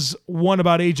 Rich has one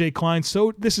about A.J. Klein,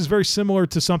 so this is very similar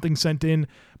to something sent in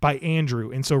by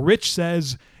Andrew. And so Rich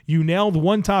says, you nailed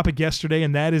one topic yesterday,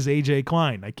 and that is A.J.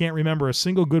 Klein. I can't remember a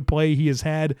single good play he has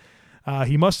had.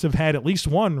 He must have had at least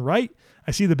one, right?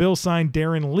 I see the Bills signed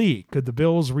Darren Lee. Could the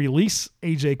Bills release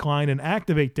A.J. Klein and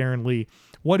activate Darren Lee?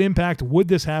 What impact would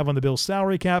this have on the Bills'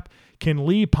 salary cap? Can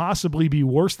Lee possibly be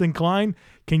worse than Klein?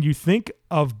 Can you think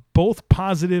of both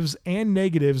positives and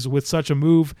negatives with such a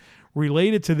move?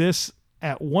 Related to this,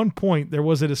 at one point there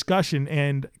was a discussion,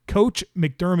 and Coach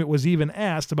McDermott was even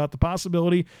asked about the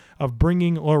possibility of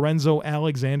bringing Lorenzo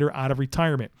Alexander out of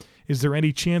retirement. Is there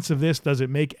any chance of this? Does it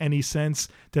make any sense?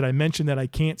 Did I mention that I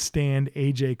can't stand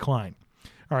A.J. Klein?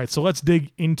 All right, so let's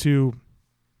dig into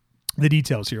the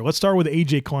details here. Let's start with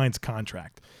A.J. Klein's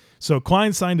contract. So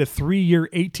Klein signed a 3-year,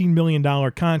 $18 million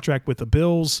contract with the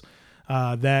Bills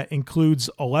that includes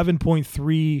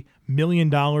 $11.3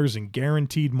 million in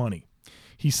guaranteed money.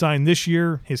 He signed this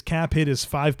year. His cap hit is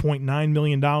 $5.9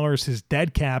 million. His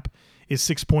dead cap is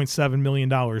 $6.7 million.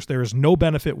 There is no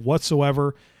benefit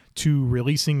whatsoever to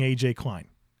releasing A.J. Klein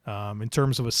in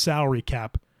terms of a salary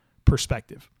cap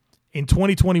perspective. In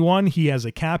 2021, he has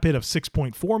a cap hit of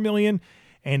 $6.4 million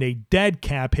and a dead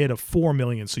cap hit of $4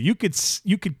 million. So you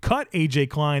could cut A.J.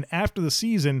 Klein after the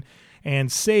season and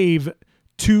save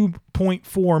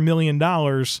 $2.4 million,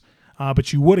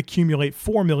 but you would accumulate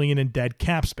 $4 million in dead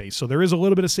cap space. So there is a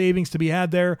little bit of savings to be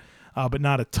had there, but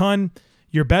not a ton.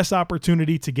 Your best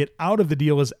opportunity to get out of the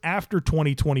deal is after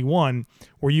 2021,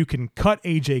 where you can cut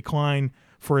A.J. Klein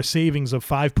for a savings of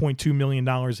 $5.2 million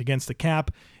against the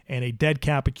cap and a dead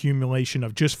cap accumulation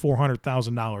of just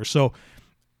 $400,000. So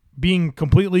being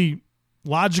completely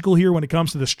logical here when it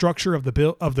comes to the structure of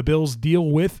the Bills'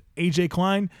 deal with A.J.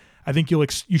 Klein, I think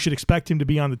you should expect him to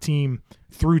be on the team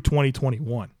through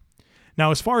 2021.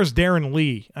 Now, as far as Darren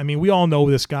Lee, I mean, we all know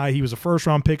this guy. He was a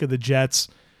first-round pick of the Jets.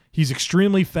 He's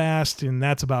extremely fast, and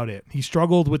that's about it. He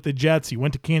struggled with the Jets. He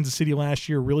went to Kansas City last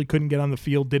year, really couldn't get on the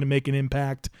field, didn't make an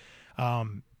impact.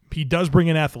 He does bring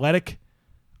an athletic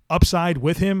upside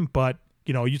with him, but,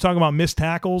 you talk about missed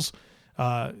tackles.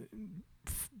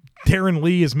 Darren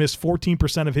Lee has missed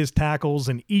 14% of his tackles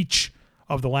in each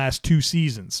of the last 2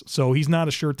 seasons. So he's not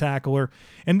a sure tackler.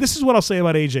 And this is what I'll say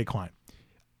about A.J. Klein.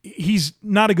 He's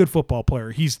not a good football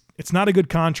player. It's not a good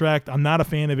contract. I'm not a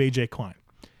fan of A.J. Klein.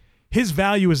 His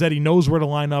value is that he knows where to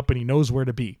line up and he knows where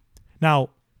to be.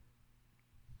 Now,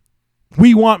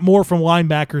 we want more from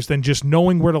linebackers than just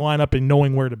knowing where to line up and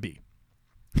knowing where to be.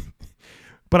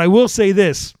 But I will say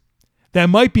this. That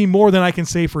might be more than I can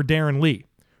say for Darren Lee,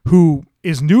 who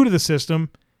is new to the system.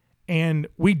 And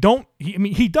he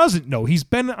doesn't know. He's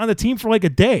been on the team for like a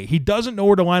day. He doesn't know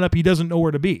where to line up. He doesn't know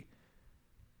where to be.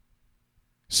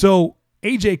 So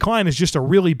A.J. Klein is just a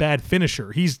really bad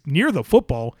finisher. He's near the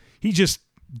football. He just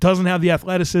doesn't have the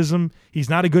athleticism. He's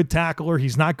not a good tackler.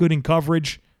 He's not good in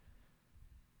coverage.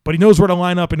 But he knows where to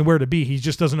line up and where to be. He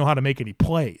just doesn't know how to make any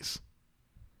plays.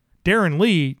 Darren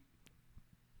Lee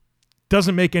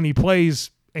doesn't make any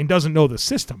plays and doesn't know the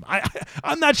system.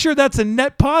 I'm not sure that's a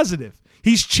net positive.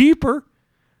 He's cheaper,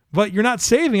 but you're not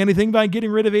saving anything by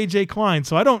getting rid of A.J. Klein.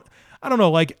 So I don't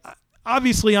know. Like,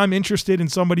 obviously, I'm interested in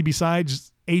somebody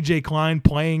besides A.J. Klein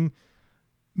playing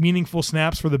meaningful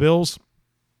snaps for the Bills.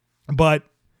 But,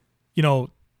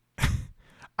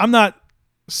 I'm not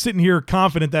sitting here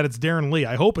confident that it's Darren Lee.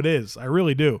 I hope it is. I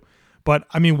really do. But,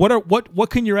 I mean, what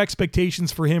can your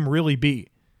expectations for him really be?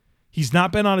 He's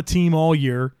not been on a team all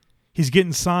year. He's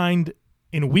getting signed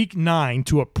in week 9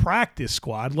 to a practice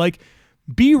squad. Like,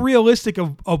 be realistic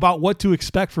about what to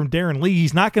expect from Darren Lee.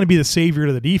 He's not going to be the savior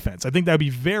to the defense. I think that would be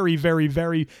very, very,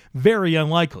 very, very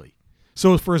unlikely.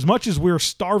 So for as much as we're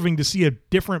starving to see a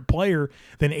different player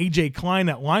than A.J. Klein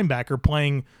at linebacker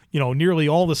playing, nearly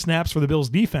all the snaps for the Bills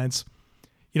defense,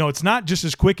 it's not just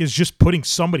as quick as just putting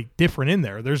somebody different in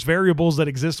there. There's variables that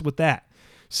exist with that.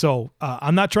 So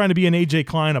I'm not trying to be an A.J.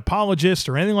 Klein apologist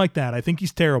or anything like that. I think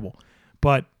he's terrible.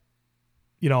 But,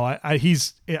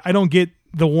 I don't get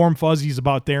the warm fuzzies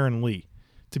about Darren Lee,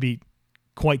 to be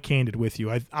quite candid with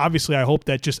you. I hope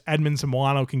that just Edmonds and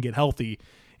Milano can get healthy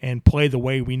and play the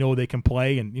way we know they can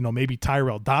play. And, maybe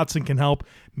Tyrell Dodson can help.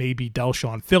 Maybe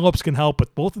Delshon Phillips can help.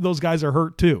 But both of those guys are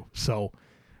hurt too. So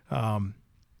I'm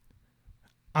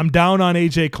down on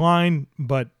A.J. Klein.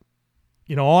 But,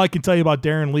 all I can tell you about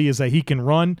Darren Lee is that he can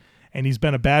run. And he's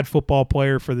been a bad football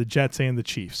player for the Jets and the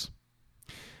Chiefs.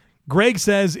 Greg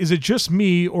says, is it just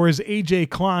me or is A.J.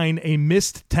 Klein a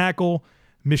missed tackle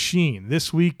machine?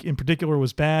 This week in particular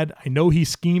was bad. I know he's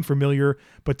scheme familiar,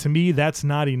 but to me, that's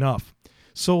not enough.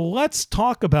 So let's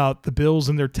talk about the Bills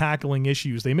and their tackling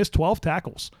issues. They missed 12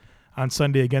 tackles on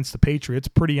Sunday against the Patriots.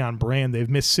 Pretty on brand. They've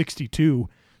missed 62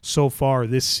 so far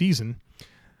this season.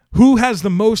 Who has the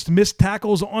most missed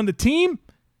tackles on the team?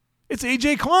 It's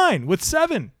A.J. Klein with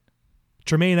 7.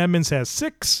 Tremaine Edmonds has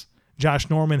 6. Josh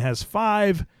Norman has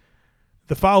 5.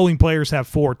 The following players have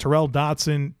 4. Terrell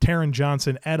Dodson, Taron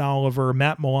Johnson, Ed Oliver,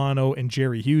 Matt Milano, and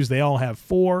Jerry Hughes. They all have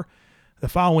 4. The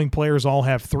following players all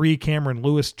have 3. Cameron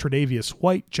Lewis, Tre'Davious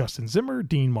White, Justin Zimmer,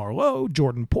 Dean Marlowe,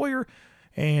 Jordan Poyer,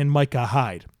 and Micah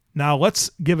Hyde. Now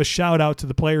let's give a shout out to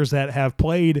the players that have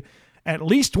played at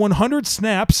least 100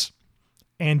 snaps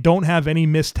and don't have any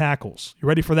missed tackles. You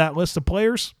ready for that list of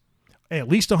players? At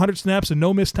least 100 snaps and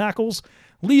no missed tackles.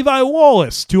 Levi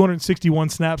Wallace, 261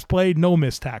 snaps played, no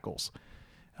missed tackles.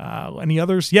 Any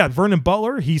others? Yeah, Vernon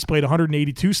Butler, he's played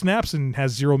 182 snaps and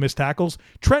has 0 missed tackles.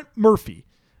 Trent Murphy,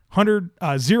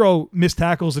 0 missed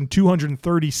tackles and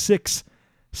 236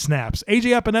 snaps.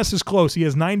 AJ Epinesa is close. He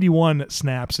has 91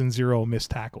 snaps and 0 missed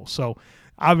tackles. So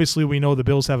obviously we know the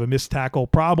Bills have a missed tackle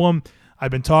problem. I've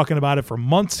been talking about it for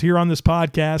months here on this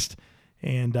podcast,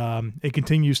 and it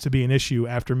continues to be an issue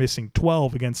after missing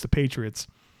 12 against the Patriots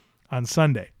on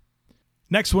Sunday.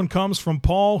 Next one comes from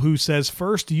Paul, who says,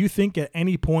 first, do you think at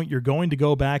any point you're going to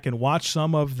go back and watch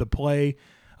some of the play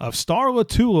of Star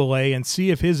Lotulelei and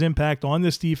see if his impact on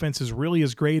this defense is really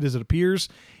as great as it appears?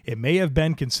 It may have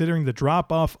been, considering the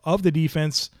drop-off of the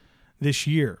defense this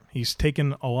year. He's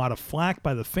taken a lot of flack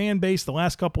by the fan base the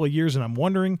last couple of years, and I'm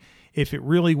wondering if it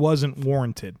really wasn't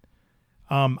warranted.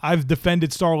 I've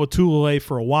defended Star Lotulelei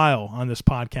for a while on this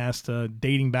podcast,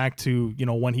 dating back to,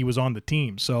 when he was on the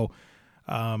team. So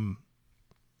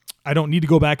I don't need to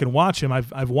go back and watch him.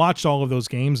 I've watched all of those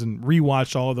games and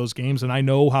rewatched all of those games, and I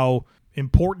know how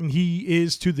important he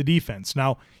is to the defense.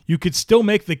 Now, you could still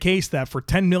make the case that for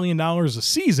 $10 million a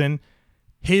season,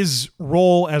 his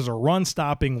role as a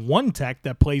run-stopping one tech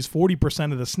that plays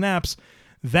 40% of the snaps,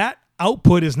 that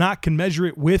output is not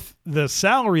commensurate with the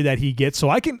salary that he gets. So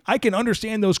I can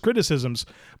understand those criticisms,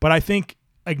 but I think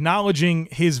acknowledging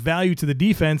his value to the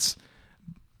defense,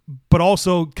 but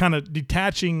also kind of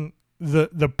detaching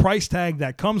the price tag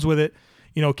that comes with it,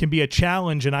 can be a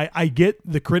challenge. And I get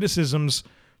the criticisms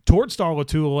towards Star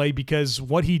Lotulelei because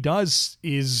what he does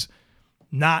is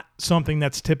not something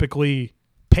that's typically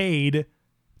paid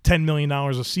 $10 million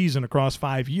a season across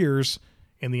 5 years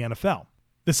in the NFL.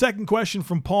 The second question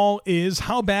from Paul is,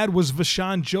 how bad was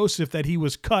Vosean Joseph that he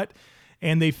was cut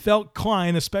and they felt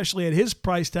Klein, especially at his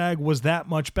price tag, was that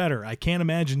much better? I can't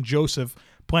imagine Joseph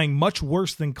playing much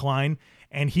worse than Klein,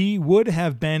 and he would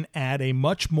have been at a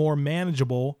much more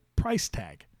manageable price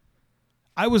tag.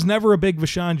 I was never a big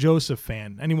Vosean Joseph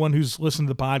fan. Anyone who's listened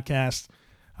to the podcast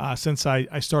since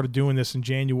I started doing this in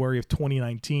January of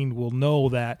 2019 will know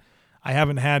that I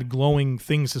haven't had glowing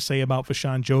things to say about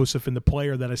Vosean Joseph and the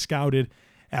player that I scouted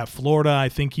at Florida. I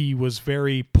think he was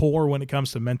very poor when it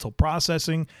comes to mental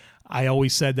processing. I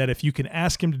always said that if you can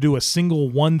ask him to do a single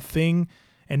one thing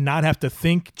and not have to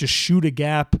think, just shoot a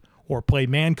gap or play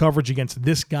man coverage against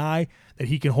this guy, that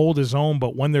he can hold his own.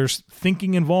 But when there's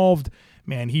thinking involved,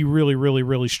 man, he really, really,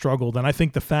 really struggled. And I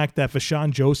think the fact that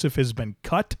Vosean Joseph has been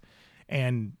cut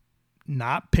and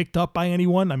not picked up by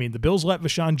anyone, I mean, the Bills let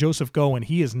Vosean Joseph go and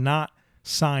he is not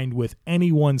signed with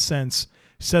anyone since,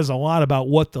 says a lot about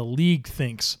what the league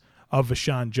thinks of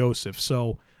Vosean Joseph.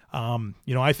 So,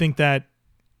 I think that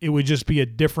it would just be a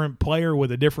different player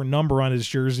with a different number on his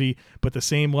jersey, but the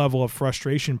same level of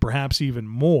frustration, perhaps even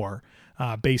more,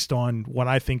 based on what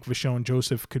I think Vosean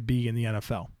Joseph could be in the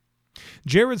NFL.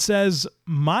 Jared says,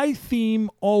 my theme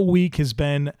all week has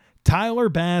been Tyler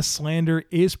Bass slander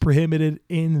is prohibited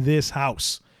in this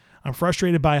house. I'm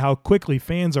frustrated by how quickly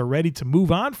fans are ready to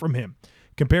move on from him.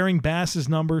 Comparing Bass's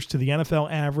numbers to the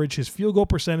NFL average, his field goal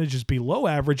percentage is below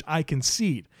average, I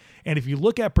concede. And if you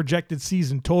look at projected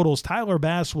season totals, Tyler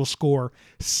Bass will score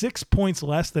 6 points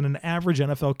less than an average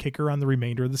NFL kicker on the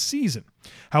remainder of the season.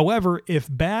 However, if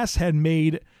Bass had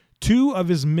made 2 of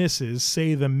his misses,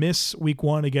 say the miss week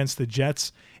 1 against the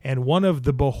Jets and one of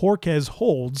the Bojorquez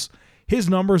holds, his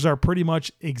numbers are pretty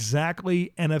much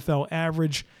exactly NFL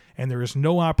average, and there is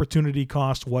no opportunity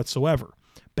cost whatsoever.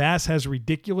 Bass has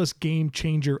ridiculous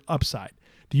game-changer upside.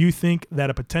 Do you think that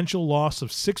a potential loss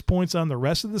of 6 points on the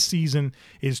rest of the season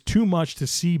is too much to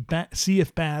see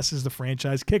if Bass is the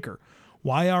franchise kicker?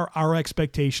 Why are our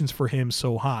expectations for him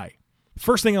so high?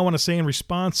 First thing I want to say in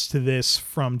response to this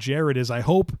from Jared is I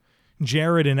hope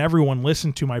Jared and everyone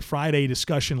listened to my Friday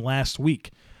discussion last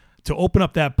week. To open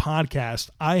up that podcast,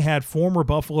 I had former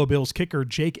Buffalo Bills kicker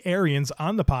Jake Arians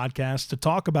on the podcast to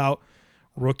talk about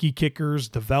rookie kickers,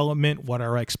 development, what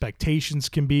our expectations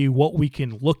can be, what we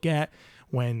can look at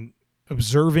when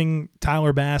observing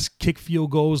Tyler Bass kick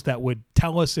field goals that would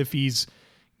tell us if he's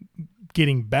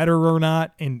getting better or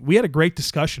not. And we had a great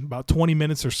discussion, about 20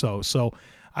 minutes or so. So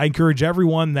I encourage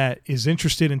everyone that is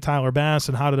interested in Tyler Bass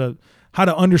and how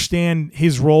to understand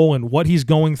his role and what he's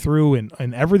going through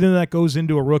and everything that goes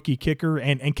into a rookie kicker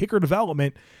and kicker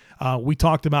development. We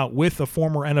talked about with a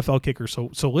former NFL kicker. So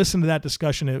listen to that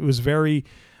discussion. It was very,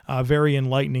 very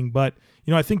enlightening. But,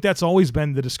 I think that's always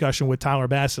been the discussion with Tyler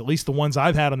Bass, at least the ones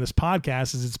I've had on this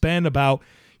podcast, is it's been about,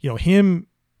 him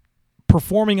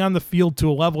performing on the field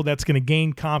to a level that's going to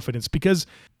gain confidence, because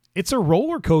it's a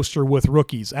roller coaster with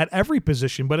rookies at every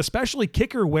position, but especially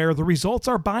kicker, where the results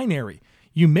are binary.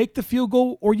 You make the field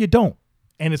goal or you don't.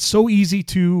 And it's so easy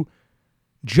to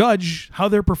judge how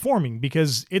they're performing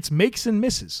because it's makes and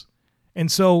misses.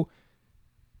 And so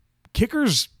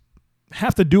kickers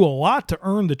have to do a lot to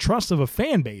earn the trust of a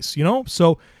fan base,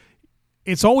 So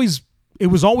it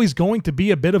was always going to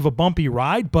be a bit of a bumpy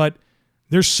ride, but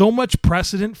there's so much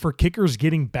precedent for kickers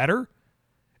getting better.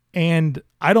 And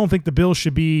I don't think the Bills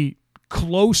should be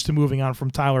close to moving on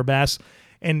from Tyler Bass.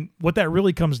 And what that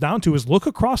really comes down to is look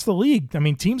across the league. I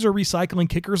mean, teams are recycling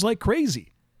kickers like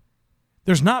crazy.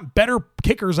 There's not better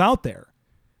kickers out there.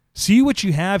 See what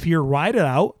you have here, ride it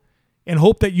out, and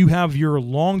hope that you have your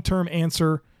long-term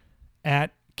answer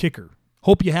at kicker.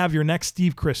 Hope you have your next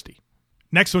Steve Christie.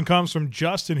 Next one comes from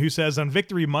Justin, who says, on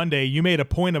Victory Monday, you made a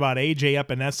point about A.J.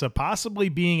 Epinesa possibly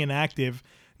being inactive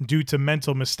due to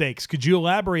mental mistakes. Could you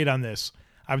elaborate on this?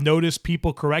 I've noticed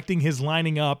people correcting his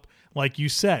lining up like you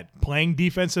said, playing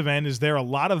defensive end, is there a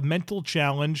lot of mental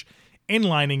challenge in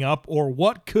lining up, or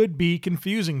what could be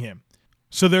confusing him?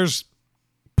 So there's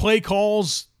play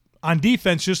calls on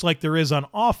defense just like there is on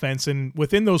offense, and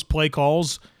within those play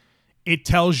calls, it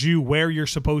tells you where you're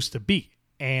supposed to be,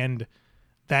 and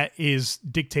that is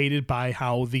dictated by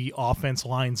how the offense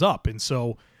lines up. And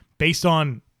so based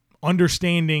on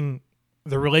understanding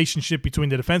the relationship between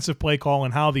the defensive play call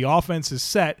and how the offense is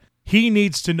set, he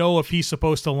needs to know if he's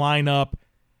supposed to line up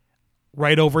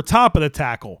right over top of the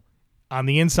tackle, on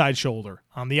the inside shoulder,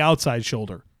 on the outside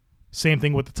shoulder. Same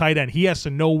thing with the tight end. He has to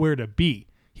know where to be.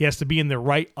 He has to be in the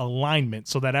right alignment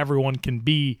so that everyone can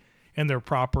be in their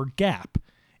proper gap.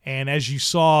 And as you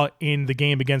saw in the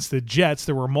game against the Jets,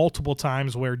 there were multiple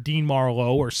times where Dean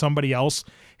Marlowe or somebody else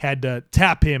had to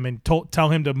tap him and tell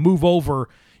him to move over,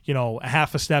 a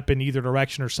half a step in either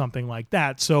direction or something like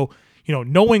that. So,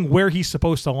 knowing where he's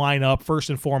supposed to line up first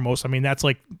and foremost, that's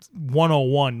like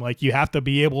 101. Like, you have to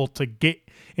be able to get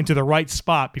into the right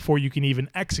spot before you can even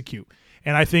execute.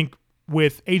 And I think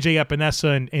with A.J.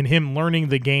 Epenesa and him learning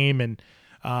the game and,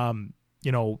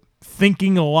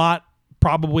 thinking a lot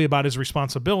probably about his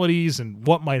responsibilities and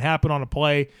what might happen on a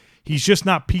play, he's just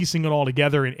not piecing it all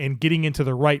together and getting into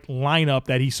the right lineup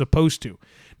that he's supposed to.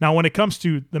 Now, when it comes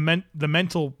to the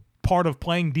mental part of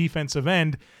playing defensive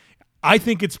end, I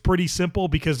think it's pretty simple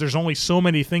because there's only so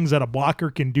many things that a blocker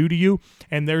can do to you,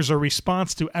 and there's a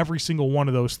response to every single one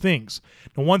of those things.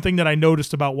 The one thing that I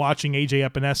noticed about watching A.J.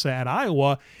 Epenesa at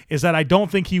Iowa is that I don't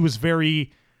think he was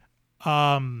very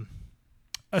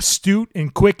astute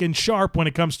and quick and sharp when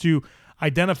it comes to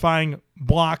identifying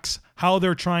blocks, how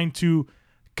they're trying to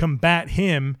combat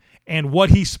him, and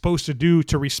what he's supposed to do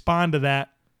to respond to that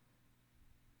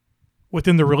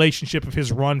within the relationship of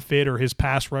his run fit or his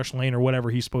pass rush lane or whatever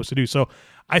he's supposed to do. So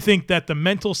I think that the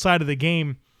mental side of the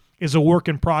game is a work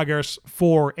in progress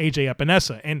for A.J.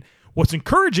 Epenesa. And what's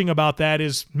encouraging about that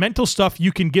is mental stuff,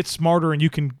 you can get smarter and you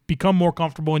can become more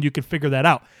comfortable and you can figure that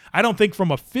out. I don't think from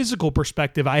a physical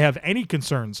perspective I have any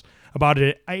concerns about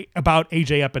A.J.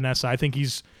 Epenesa. I think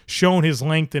he's shown his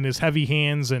length and his heavy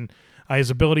hands and his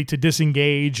ability to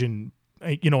disengage and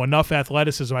enough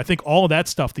athleticism. I think all of that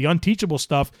stuff, the unteachable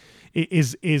stuff,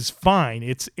 is fine.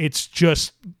 It's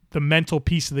just the mental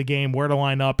piece of the game, where to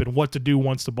line up and what to do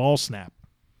once the ball snapped.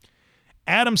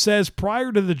 Adam says,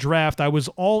 prior to the draft, I was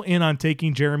all in on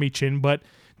taking Jeremy Chinn, but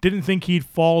didn't think he'd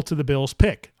fall to the Bills'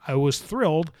 pick. I was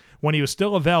thrilled when he was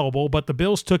still available, but the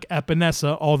Bills took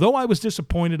Epenesa. Although I was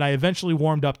disappointed, I eventually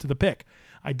warmed up to the pick.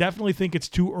 I definitely think it's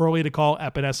too early to call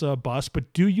Epenesa a bust,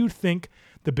 but do you think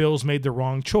the Bills made the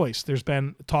wrong choice? There's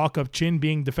been talk of Chinn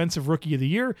being Defensive Rookie of the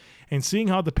Year, and seeing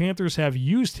how the Panthers have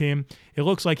used him, it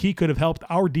looks like he could have helped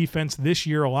our defense this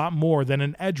year a lot more than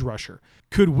an edge rusher.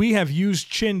 Could we have used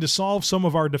Chinn to solve some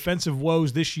of our defensive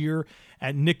woes this year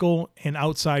at nickel and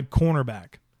outside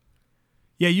cornerback?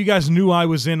 Yeah, you guys knew I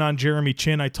was in on Jeremy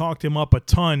Chinn. I talked him up a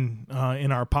ton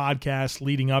in our podcast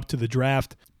leading up to the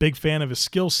draft. Big fan of his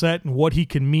skill set and what he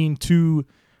can mean to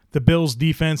the Bills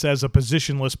defense as a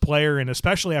positionless player, and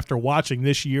especially after watching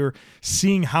this year,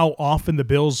 seeing how often the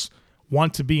Bills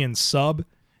want to be in sub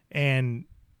and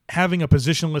having a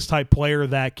positionless type player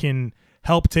that can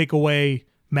help take away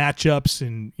matchups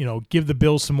and, give the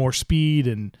Bills some more speed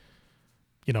and,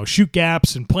 shoot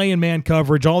gaps and play in man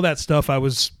coverage, all that stuff. I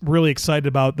was really excited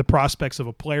about the prospects of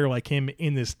a player like him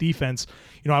in this defense.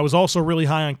 I was also really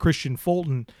high on Christian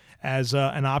Fulton as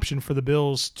an option for the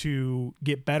Bills to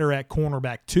get better at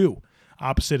cornerback too,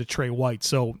 opposite of Trey White.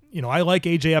 So, I like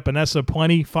A.J. Epenesa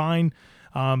plenty, fine.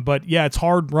 But yeah, it's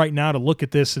hard right now to look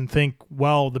at this and think,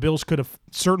 well, the Bills could have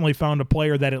certainly found a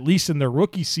player that at least in their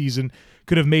rookie season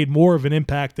could have made more of an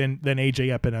impact than A.J.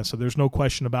 Epenesa. There's no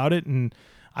question about it. And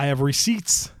I have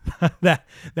receipts that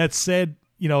said,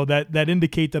 that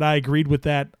indicate that I agreed with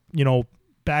that,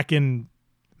 back in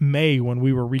May when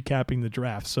we were recapping the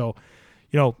draft. So,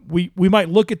 we might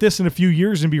look at this in a few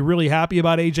years and be really happy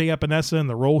about A.J. Epenesa and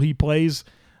the role he plays.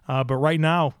 But right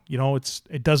now,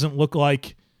 it doesn't look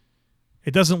like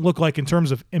in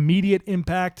terms of immediate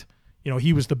impact,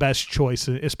 he was the best choice,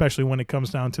 especially when it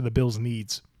comes down to the Bills'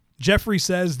 needs. Jeffrey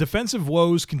says, defensive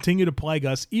woes continue to plague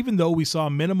us, even though we saw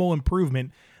minimal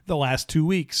improvement the last 2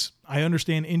 weeks. I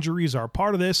understand injuries are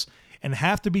part of this and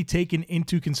have to be taken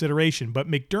into consideration, but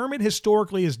McDermott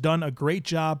historically has done a great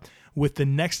job with the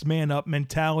next man up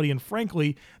mentality, and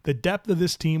frankly, the depth of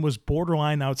this team was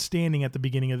borderline outstanding at the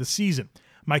beginning of the season.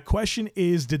 My question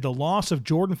is, did the loss of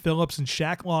Jordan Phillips and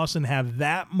Shaq Lawson have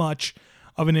that much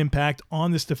of an impact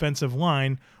on this defensive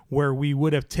line, where we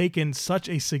would have taken such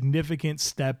a significant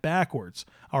step backwards.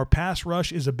 Our pass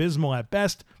rush is abysmal at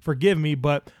best, forgive me,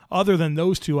 but other than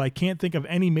those two, I can't think of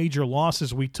any major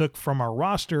losses we took from our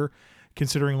roster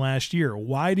considering last year.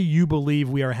 Why do you believe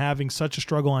we are having such a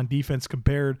struggle on defense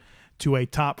compared to a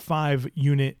top 5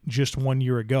 unit just 1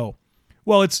 year ago?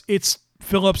 Well, it's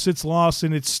Phillips, it's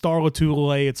Lawson, it's Star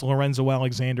Lotulelei, it's Lorenzo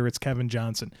Alexander, it's Kevin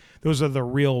Johnson. Those are the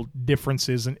real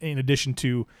differences in addition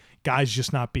to guys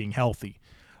just not being healthy.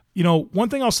 You know, one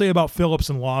thing I'll say about Phillips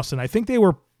and Lawson, I think they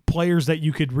were players that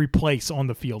you could replace on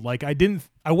the field. Like I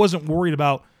wasn't worried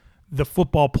about the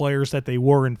football players that they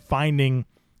were and finding,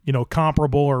 you know,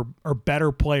 comparable or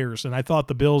better players. And I thought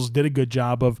the Bills did a good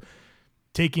job of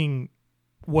taking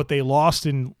what they lost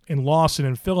in Lawson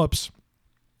and Phillips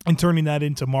and turning that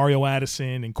into Mario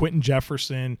Addison and Quentin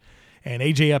Jefferson and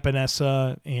A.J.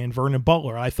 Epinesa and Vernon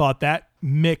Butler. I thought that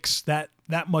mix, that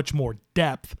much more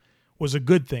depth was a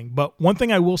good thing. But one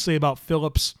thing I will say about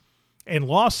Phillips and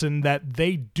Lawson that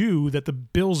they do that the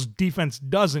Bills defense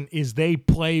doesn't is they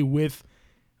play with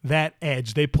that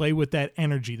edge. They play with that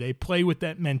energy. They play with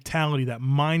that mentality, that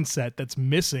mindset that's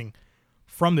missing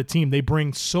from the team. They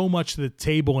bring so much to the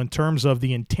table in terms of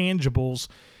the intangibles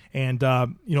and,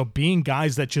 you know, being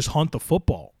guys that just hunt the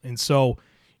football. And so,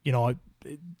 you know,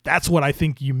 that's what I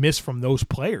think you miss from those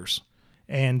players.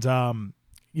 And,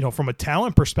 you know, from a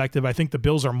talent perspective, I think the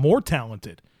Bills are more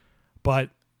talented,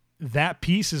 but that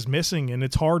piece is missing, and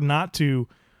it's hard not to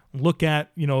look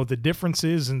at, you know, the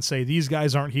differences and say these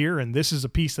guys aren't here and this is a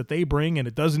piece that they bring and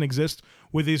it doesn't exist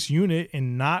with this unit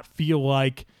and not feel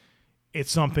like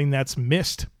it's something that's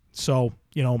missed. So,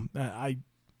 you know, I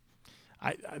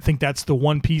think that's the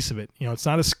one piece of it. You know, it's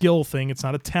not a skill thing. It's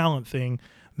not a talent thing.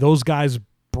 Those guys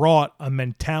brought a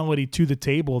mentality to the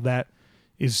table that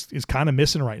is kind of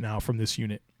missing right now from this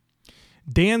unit.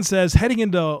 Dan says, heading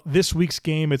into this week's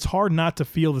game, it's hard not to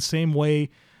feel the same way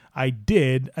I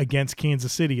did against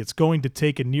Kansas City. It's going to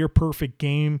take a near-perfect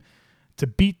game to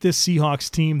beat this Seahawks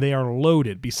team. They are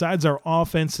loaded. Besides our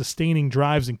offense sustaining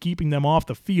drives and keeping them off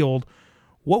the field,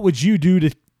 what would you do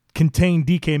to contain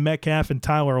DK Metcalf and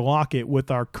Tyler Lockett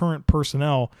with our current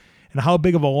personnel? And how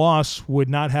big of a loss would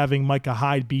not having Micah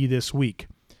Hyde be this week?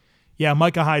 Yeah,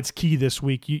 Micah Hyde's key this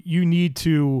week. You need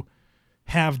to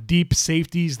have deep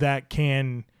safeties that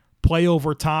can play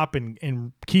over top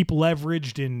and keep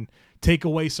leveraged and take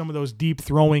away some of those deep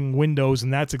throwing windows,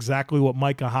 and that's exactly what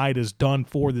Micah Hyde has done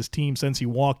for this team since he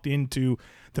walked into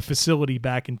the facility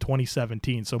back in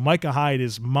 2017. So Micah Hyde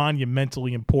is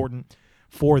monumentally important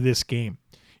for this game.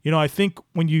 You know, I think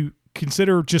when you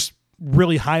consider just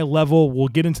really high level, we'll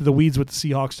get into the weeds with the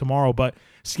Seahawks tomorrow, but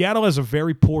Seattle has a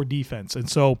very poor defense, and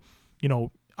so, you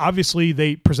know, obviously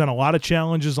they present a lot of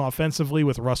challenges offensively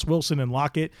with Russ Wilson and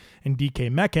Lockett and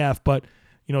DK Metcalf, but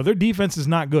you know, their defense is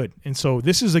not good. And so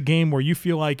this is a game where you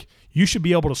feel like you should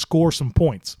be able to score some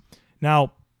points.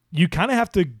 Now, you kind of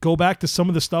have to go back to some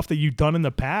of the stuff that you've done in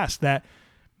the past that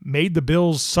made the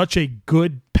Bills such a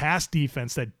good pass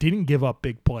defense that didn't give up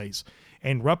big plays,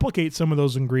 and replicate some of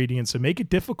those ingredients and make it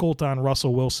difficult on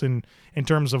Russell Wilson in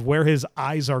terms of where his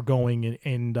eyes are going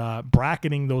and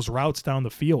bracketing those routes down the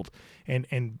field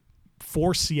and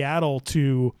force Seattle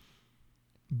to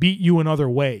beat you in other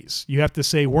ways. You have to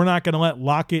say, we're not going to let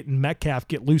Lockett and Metcalf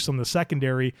get loose on the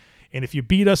secondary, and if you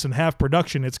beat us and have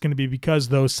production, it's going to be because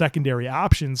those secondary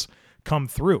options come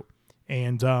through.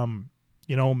 And,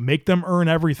 you know, make them earn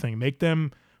everything. Make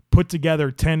them put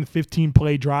together 10, 15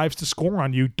 play drives to score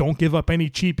on you. Don't give up any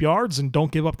cheap yards and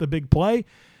don't give up the big play.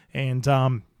 And,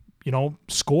 you know,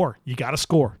 score. You got to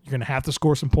score. You're going to have to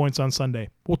score some points on Sunday.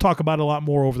 We'll talk about it a lot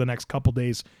more over the next couple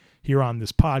days here on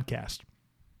this podcast.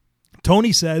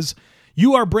 Tony says,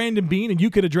 you are Brandon Beane and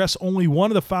you could address only one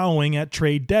of the following at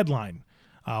trade deadline.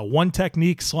 One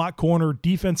technique, slot corner,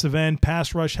 defensive end,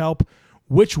 pass rush help.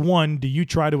 Which one do you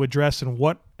try to address and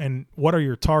what are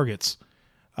your targets?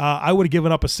 I would have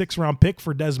given up a 6th-round pick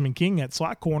for Desmond King at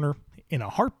slot corner in a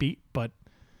heartbeat, but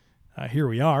here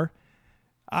we are.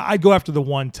 I'd go after the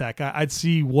one tech. I'd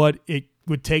see what it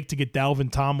would take to get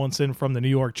Dalvin Tomlinson from the New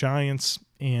York Giants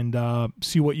and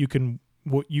see what you can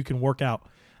work out.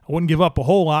 I wouldn't give up a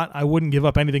whole lot. I wouldn't give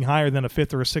up anything higher than a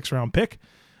 5th or a 6th-round pick,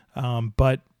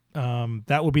 but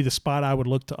that would be the spot I would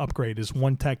look to upgrade is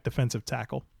one tech defensive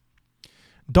tackle.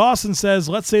 Dawson says,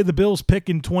 let's say the Bills pick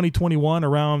in 2021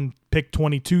 around pick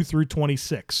 22 through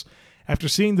 26. After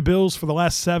seeing the Bills for the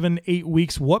last 7-8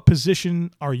 weeks, what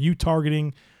position are you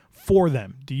targeting for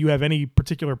them? Do you have any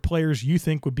particular players you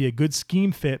think would be a good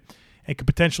scheme fit and could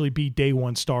potentially be day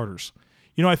one starters?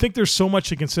 You know, I think there's so much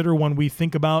to consider when we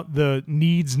think about the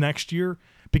needs next year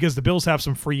because the Bills have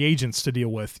some free agents to deal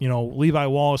with. Levi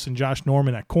Wallace and Josh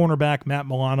Norman at cornerback, Matt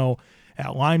Milano at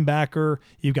linebacker.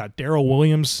 You've got Darrell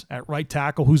Williams at right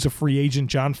tackle, who's a free agent.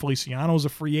 John Feliciano is a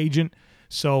free agent.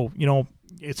 So,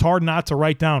 it's hard not to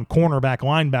write down cornerback,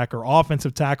 linebacker,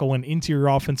 offensive tackle, and interior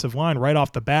offensive line right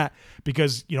off the bat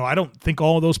because, I don't think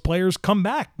all of those players come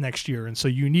back next year, and so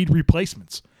you need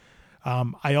replacements.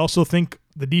 I also think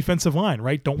the defensive line,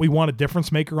 right? Don't we want a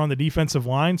difference maker on the defensive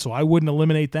line? So I wouldn't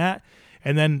eliminate that.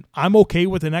 And then I'm okay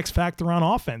with an X factor on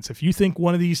offense. If you think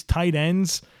one of these tight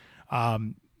ends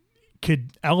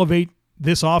could elevate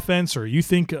this offense, or you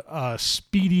think a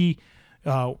speedy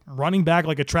running back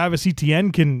like a Travis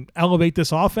Etienne can elevate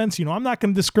this offense, I'm not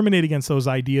going to discriminate against those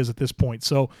ideas at this point.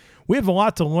 So we have a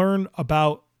lot to learn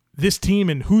about this team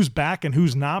and who's back and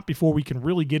who's not before we can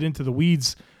really get into the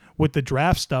weeds with the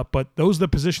draft stuff. But those are the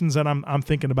positions that I'm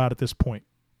thinking about at this point.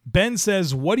 Ben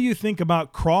says, what do you think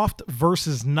about Kroft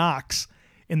versus Knox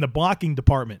in the blocking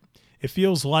department? It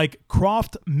feels like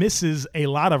Kroft misses a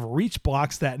lot of reach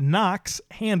blocks that Knox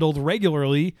handled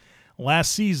regularly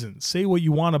last season. Say what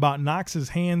you want about Knox's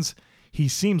hands, he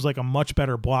seems like a much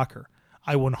better blocker.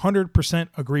 I 100%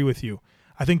 agree with you.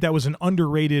 I think that was an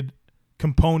underrated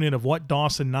component of what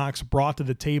Dawson Knox brought to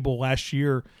the table last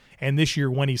year and this year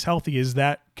when he's healthy, is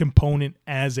that component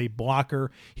as a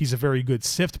blocker. He's a very good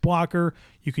sift blocker.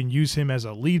 You can use him as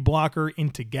a lead blocker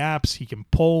into gaps. He can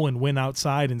pull and win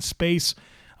outside in space.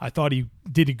 I thought he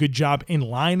did a good job in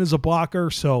line as a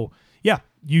blocker. So, yeah,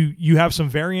 you have some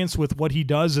variance with what he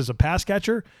does as a pass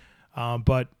catcher,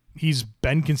 but he's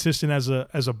been consistent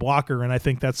as a blocker, and I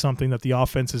think that's something that the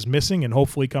offense is missing and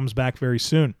hopefully comes back very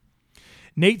soon.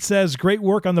 Nate says, great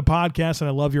work on the podcast, and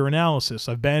I love your analysis.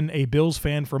 I've been a Bills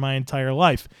fan for my entire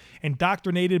life,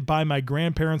 indoctrinated by my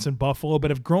grandparents in Buffalo,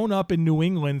 but have grown up in New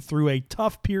England through a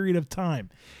tough period of time.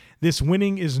 This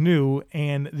winning is new,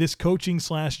 and this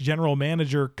coaching/general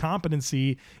manager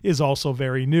competency is also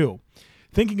very new.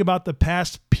 Thinking about the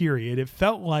past period, it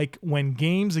felt like when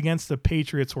games against the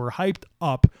Patriots were hyped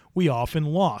up, we often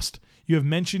lost. You have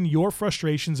mentioned your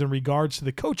frustrations in regards to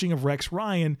the coaching of Rex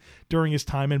Ryan during his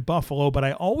time in Buffalo, but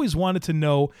I always wanted to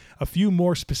know a few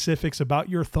more specifics about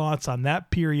your thoughts on that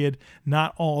period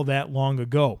not all that long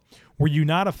ago. Were you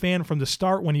not a fan from the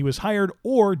start when he was hired,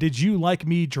 or did you, like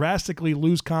me, drastically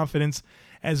lose confidence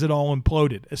as it all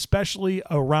imploded, especially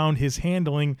around his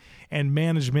handling and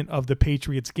management of the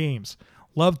Patriots games?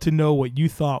 Love to know what you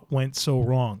thought went so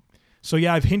wrong. So,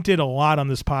 yeah, I've hinted a lot on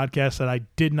this podcast that I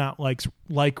did not like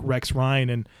Rex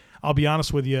Ryan, and I'll be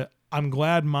honest with you, I'm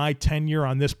glad my tenure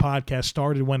on this podcast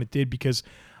started when it did, because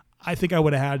I think I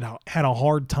would have had a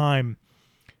hard time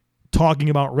talking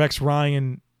about Rex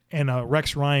Ryan and a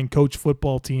Rex Ryan coach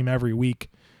football team every week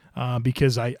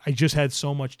because I just had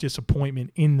so much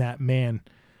disappointment in that man.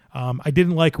 I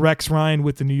didn't like Rex Ryan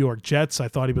with the New York Jets. I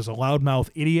thought he was a loudmouth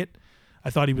idiot.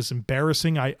 I thought he was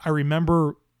embarrassing. I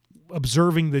remember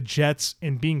observing the Jets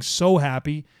and being so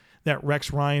happy that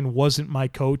Rex Ryan wasn't my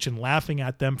coach and laughing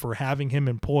at them for having him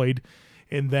employed.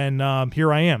 And then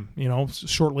here I am,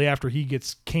 shortly after he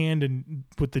gets canned and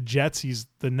with the Jets, he's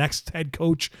the next head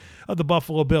coach of the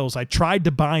Buffalo Bills. I tried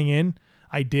to buy in.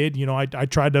 I did. I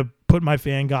tried to put my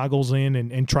fan goggles in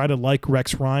and try to like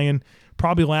Rex Ryan.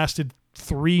 Probably lasted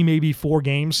 3, maybe 4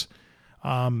 games,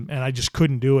 and I just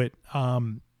couldn't do it.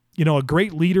 A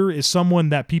great leader is someone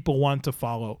that people want to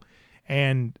follow.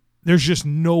 And there's just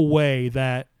no way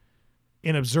that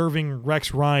in observing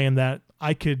Rex Ryan that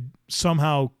I could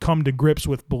somehow come to grips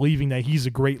with believing that he's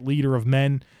a great leader of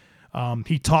men.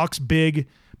 He talks big,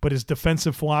 but his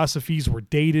defensive philosophies were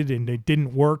dated and they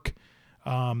didn't work.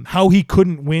 How he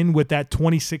couldn't win with that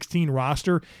 2016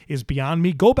 roster is beyond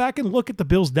me. Go back and look at the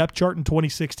Bills depth chart in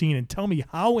 2016 and tell me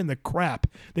how in the crap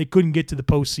they couldn't get to the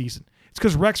postseason. It's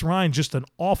because Rex Ryan's just an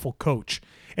awful coach.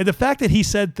 And the fact that he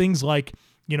said things like,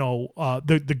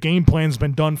 the game plan's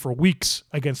been done for weeks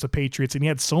against the Patriots, and he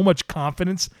had so much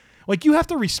confidence. Like, you have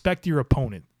to respect your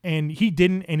opponent, and he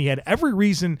didn't, and he had every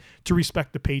reason to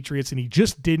respect the Patriots, and he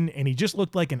just didn't, and he just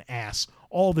looked like an ass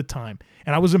all the time.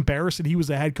 And I was embarrassed that he was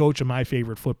the head coach of my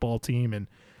favorite football team, and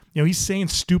he's saying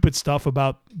stupid stuff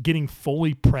about getting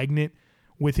fully pregnant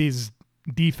with his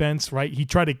defense, right? He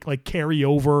tried to carry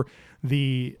over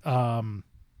the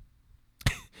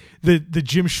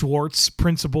Jim Schwartz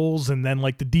principles, and then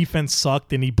the defense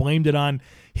sucked, and he blamed it on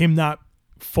him not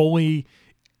fully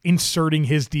inserting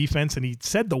his defense, and he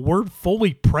said the word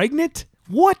fully pregnant?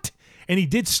 What? And he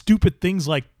did stupid things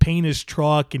like paint his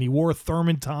truck, and he wore a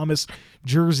Thurman Thomas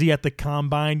jersey at the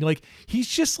combine. He's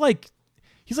just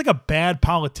he's like a bad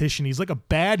politician. He's like a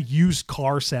bad used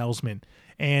car salesman,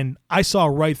 and I saw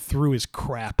right through his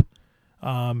crap.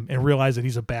 and realize that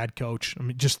he's a bad coach. I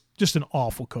mean, just an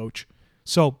awful coach.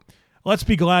 So let's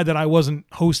be glad that I wasn't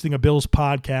hosting a Bills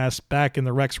podcast back in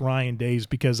the Rex Ryan days,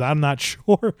 because I'm not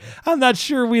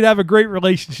sure we'd have a great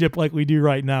relationship like we do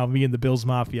right now, me and the Bills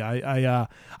Mafia.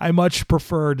 I much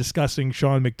prefer discussing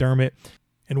Sean McDermott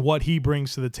and what he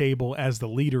brings to the table as the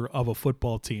leader of a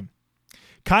football team.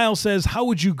 Kyle says, how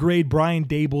would you grade Brian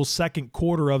Daboll's second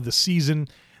quarter of the season?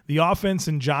 The offense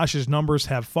and Josh's numbers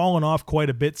have fallen off quite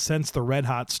a bit since the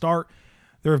red-hot start.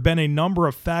 There have been a number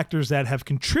of factors that have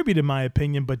contributed, in my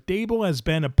opinion, but Daboll has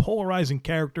been a polarizing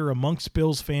character amongst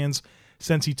Bills fans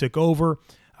since he took over.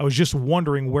 I was just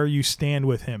wondering where you stand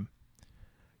with him.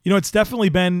 It's definitely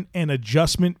been an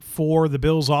adjustment for the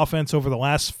Bills offense over the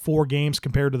last 4 games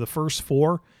compared to the first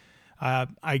 4.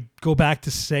 I go back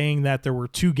to saying that there were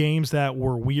 2 games that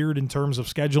were weird in terms of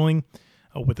scheduling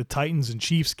with the Titans and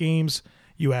Chiefs games.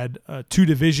 You had 2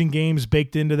 division games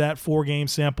baked into that 4-game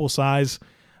sample size.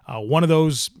 One of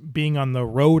those being on the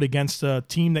road against a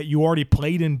team that you already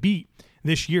played and beat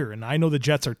this year. And I know the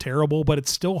Jets are terrible, but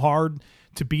it's still hard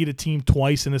to beat a team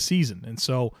twice in a season. And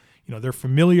so, they're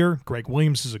familiar. Greg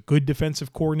Williams is a good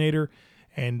defensive coordinator,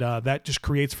 and that just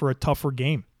creates for a tougher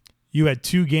game. You had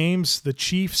 2 games, the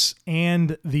Chiefs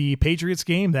and the Patriots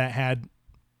game, that had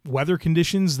weather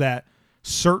conditions that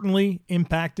certainly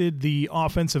impacted the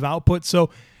offensive output. So,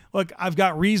 look, I've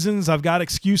got reasons, I've got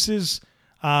excuses,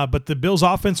 but the Bills'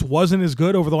 offense wasn't as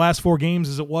good over the last 4 games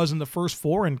as it was in the first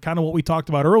 4, and kind of what we talked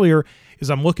about earlier is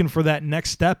I'm looking for that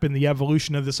next step in the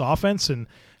evolution of this offense and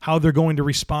how they're going to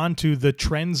respond to the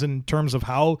trends in terms of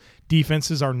how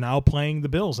defenses are now playing the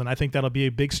Bills, and I think that'll be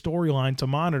a big storyline to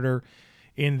monitor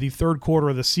in the third quarter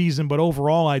of the season. But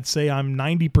overall, I'd say I'm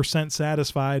 90%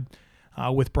 satisfied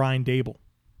with Brian Daboll.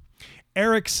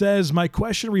 Eric says, my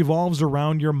question revolves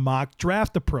around your mock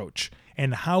draft approach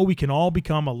and how we can all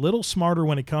become a little smarter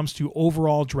when it comes to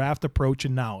overall draft approach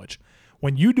and knowledge.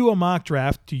 When you do a mock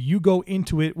draft, do you go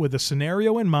into it with a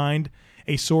scenario in mind,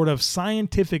 a sort of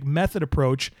scientific method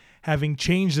approach, having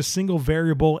changed a single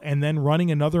variable and then running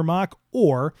another mock?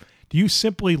 Or do you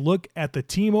simply look at the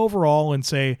team overall and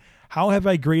say, how have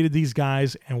I graded these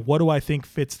guys and what do I think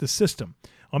fits the system?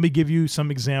 Let me give you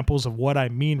some examples of what I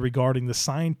mean regarding the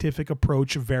scientific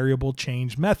approach variable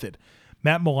change method.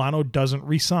 Matt Milano doesn't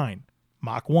resign.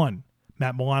 Mock 1.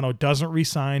 Matt Milano doesn't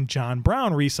resign. John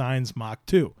Brown resigns. Mock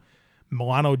 2.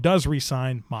 Milano does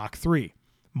resign. Mock 3.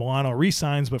 Milano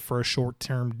resigns but for a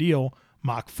short-term deal.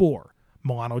 Mock 4.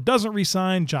 Milano doesn't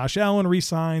resign. Josh Allen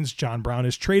resigns. John Brown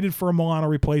is traded for a Milano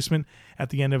replacement at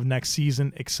the end of next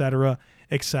season, etc.,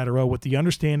 with the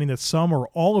understanding that some or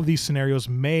all of these scenarios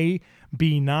may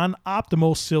be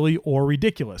non-optimal, silly, or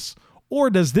ridiculous. Or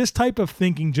does this type of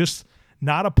thinking just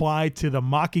not apply to the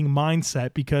mocking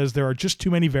mindset because there are just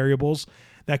too many variables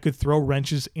that could throw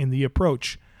wrenches in the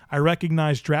approach? I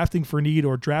recognize drafting for need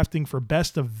or drafting for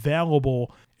best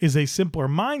available is a simpler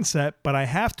mindset, but I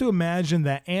have to imagine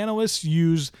that analysts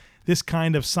use this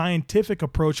kind of scientific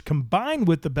approach combined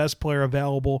with the best player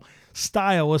available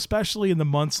style, especially in the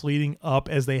months leading up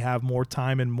as they have more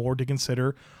time and more to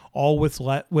consider, all with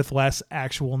less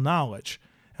actual knowledge.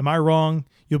 Am I wrong?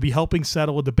 You'll be helping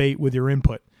settle a debate with your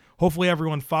input. Hopefully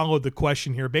everyone followed the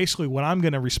question here. Basically what I'm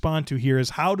going to respond to here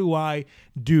is, how do I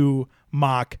do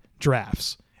mock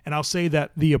drafts? And I'll say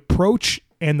that the approach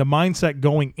and the mindset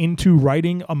going into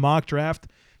writing a mock draft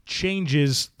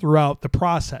changes throughout the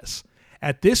process.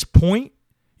 At this point,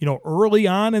 early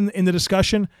on in the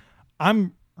discussion,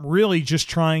 I'm really just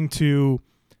trying to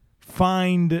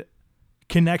find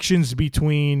connections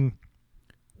between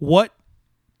what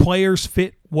players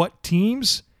fit what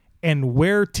teams and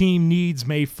where team needs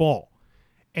may fall.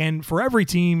 And for every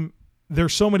team,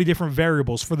 there's so many different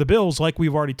variables. For the Bills, like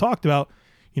we've already talked about,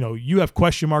 you have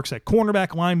question marks at cornerback,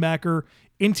 linebacker,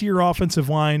 interior offensive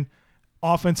line,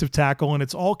 offensive tackle, and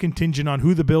it's all contingent on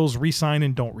who the Bills re-sign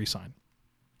and don't re-sign.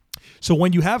 So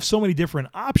when you have so many different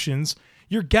options,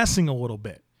 you're guessing a little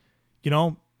bit.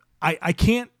 I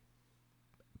can't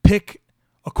pick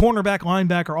a cornerback,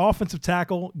 linebacker, offensive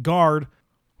tackle, guard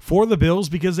for the Bills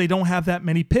because they don't have that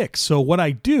many picks. So what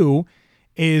I do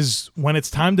is when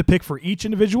it's time to pick for each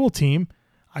individual team,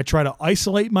 I try to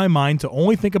isolate my mind to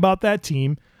only think about that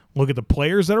team, look at the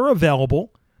players that are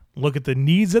available, look at the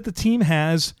needs that the team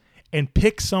has, and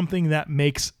pick something that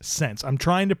makes sense. I'm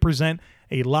trying to present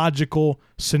a logical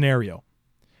scenario.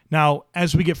 Now,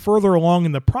 as we get further along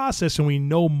in the process and we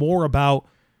know more about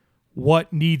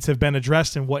what needs have been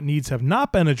addressed and what needs have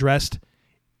not been addressed,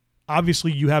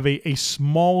 obviously you have a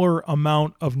smaller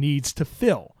amount of needs to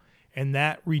fill, and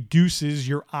that reduces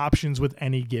your options with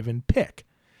any given pick.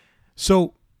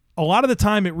 So a lot of the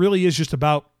time it really is just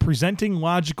about presenting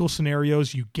logical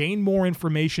scenarios. You gain more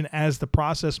information as the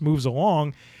process moves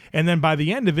along. And then by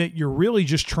the end of it, you're really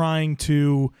just trying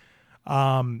to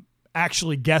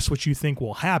actually guess what you think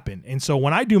will happen. And so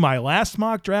when I do my last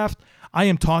mock draft, I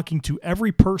am talking to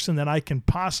every person that I can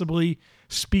possibly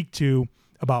speak to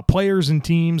about players and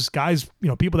teams, guys,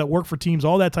 people that work for teams,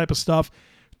 all that type of stuff,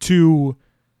 to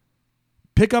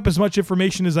pick up as much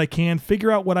information as I can,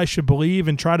 figure out what I should believe,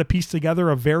 and try to piece together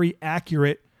a very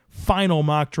accurate final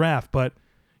mock draft. But,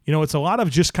 it's a lot of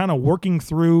just kind of working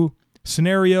through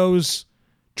scenarios,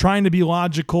 trying to be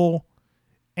logical,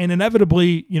 and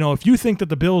inevitably, if you think that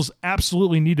the Bills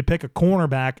absolutely need to pick a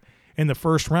cornerback in the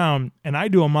first round, and I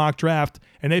do a mock draft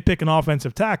and they pick an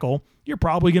offensive tackle, you're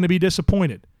probably going to be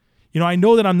disappointed. I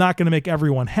know that I'm not going to make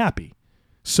everyone happy.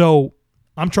 So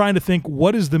I'm trying to think,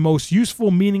 what is the most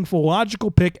useful, meaningful,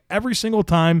 logical pick every single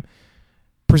time,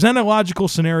 present a logical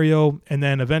scenario, and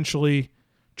then eventually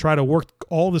try to work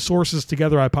all the sources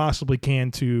together I possibly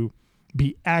can to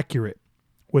be accurate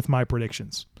with my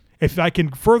predictions. If I can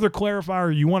further clarify,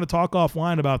 or you want to talk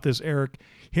offline about this, Eric,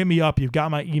 hit me up. You've got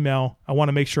my email. I want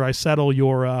to make sure I settle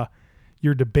your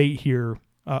debate here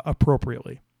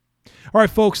appropriately. All right,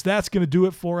 folks, that's going to do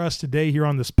it for us today here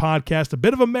on this podcast. A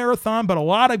bit of a marathon, but a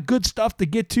lot of good stuff to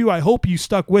get to. I hope you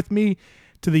stuck with me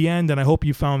to the end, and I hope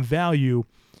you found value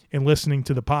in listening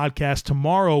to the podcast.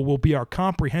 Tomorrow will be our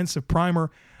comprehensive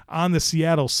primer on the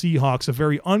Seattle Seahawks, a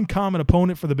very uncommon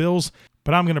opponent for the Bills,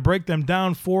 but I'm going to break them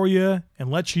down for you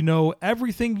and let you know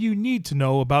everything you need to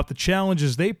know about the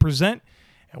challenges they present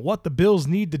and what the Bills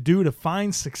need to do to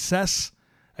find success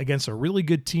against a really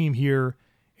good team here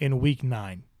in Week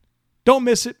 9. Don't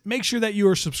miss it. Make sure that you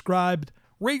are subscribed,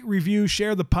 rate, review,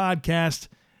 share the podcast,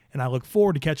 and I look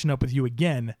forward to catching up with you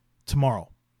again tomorrow.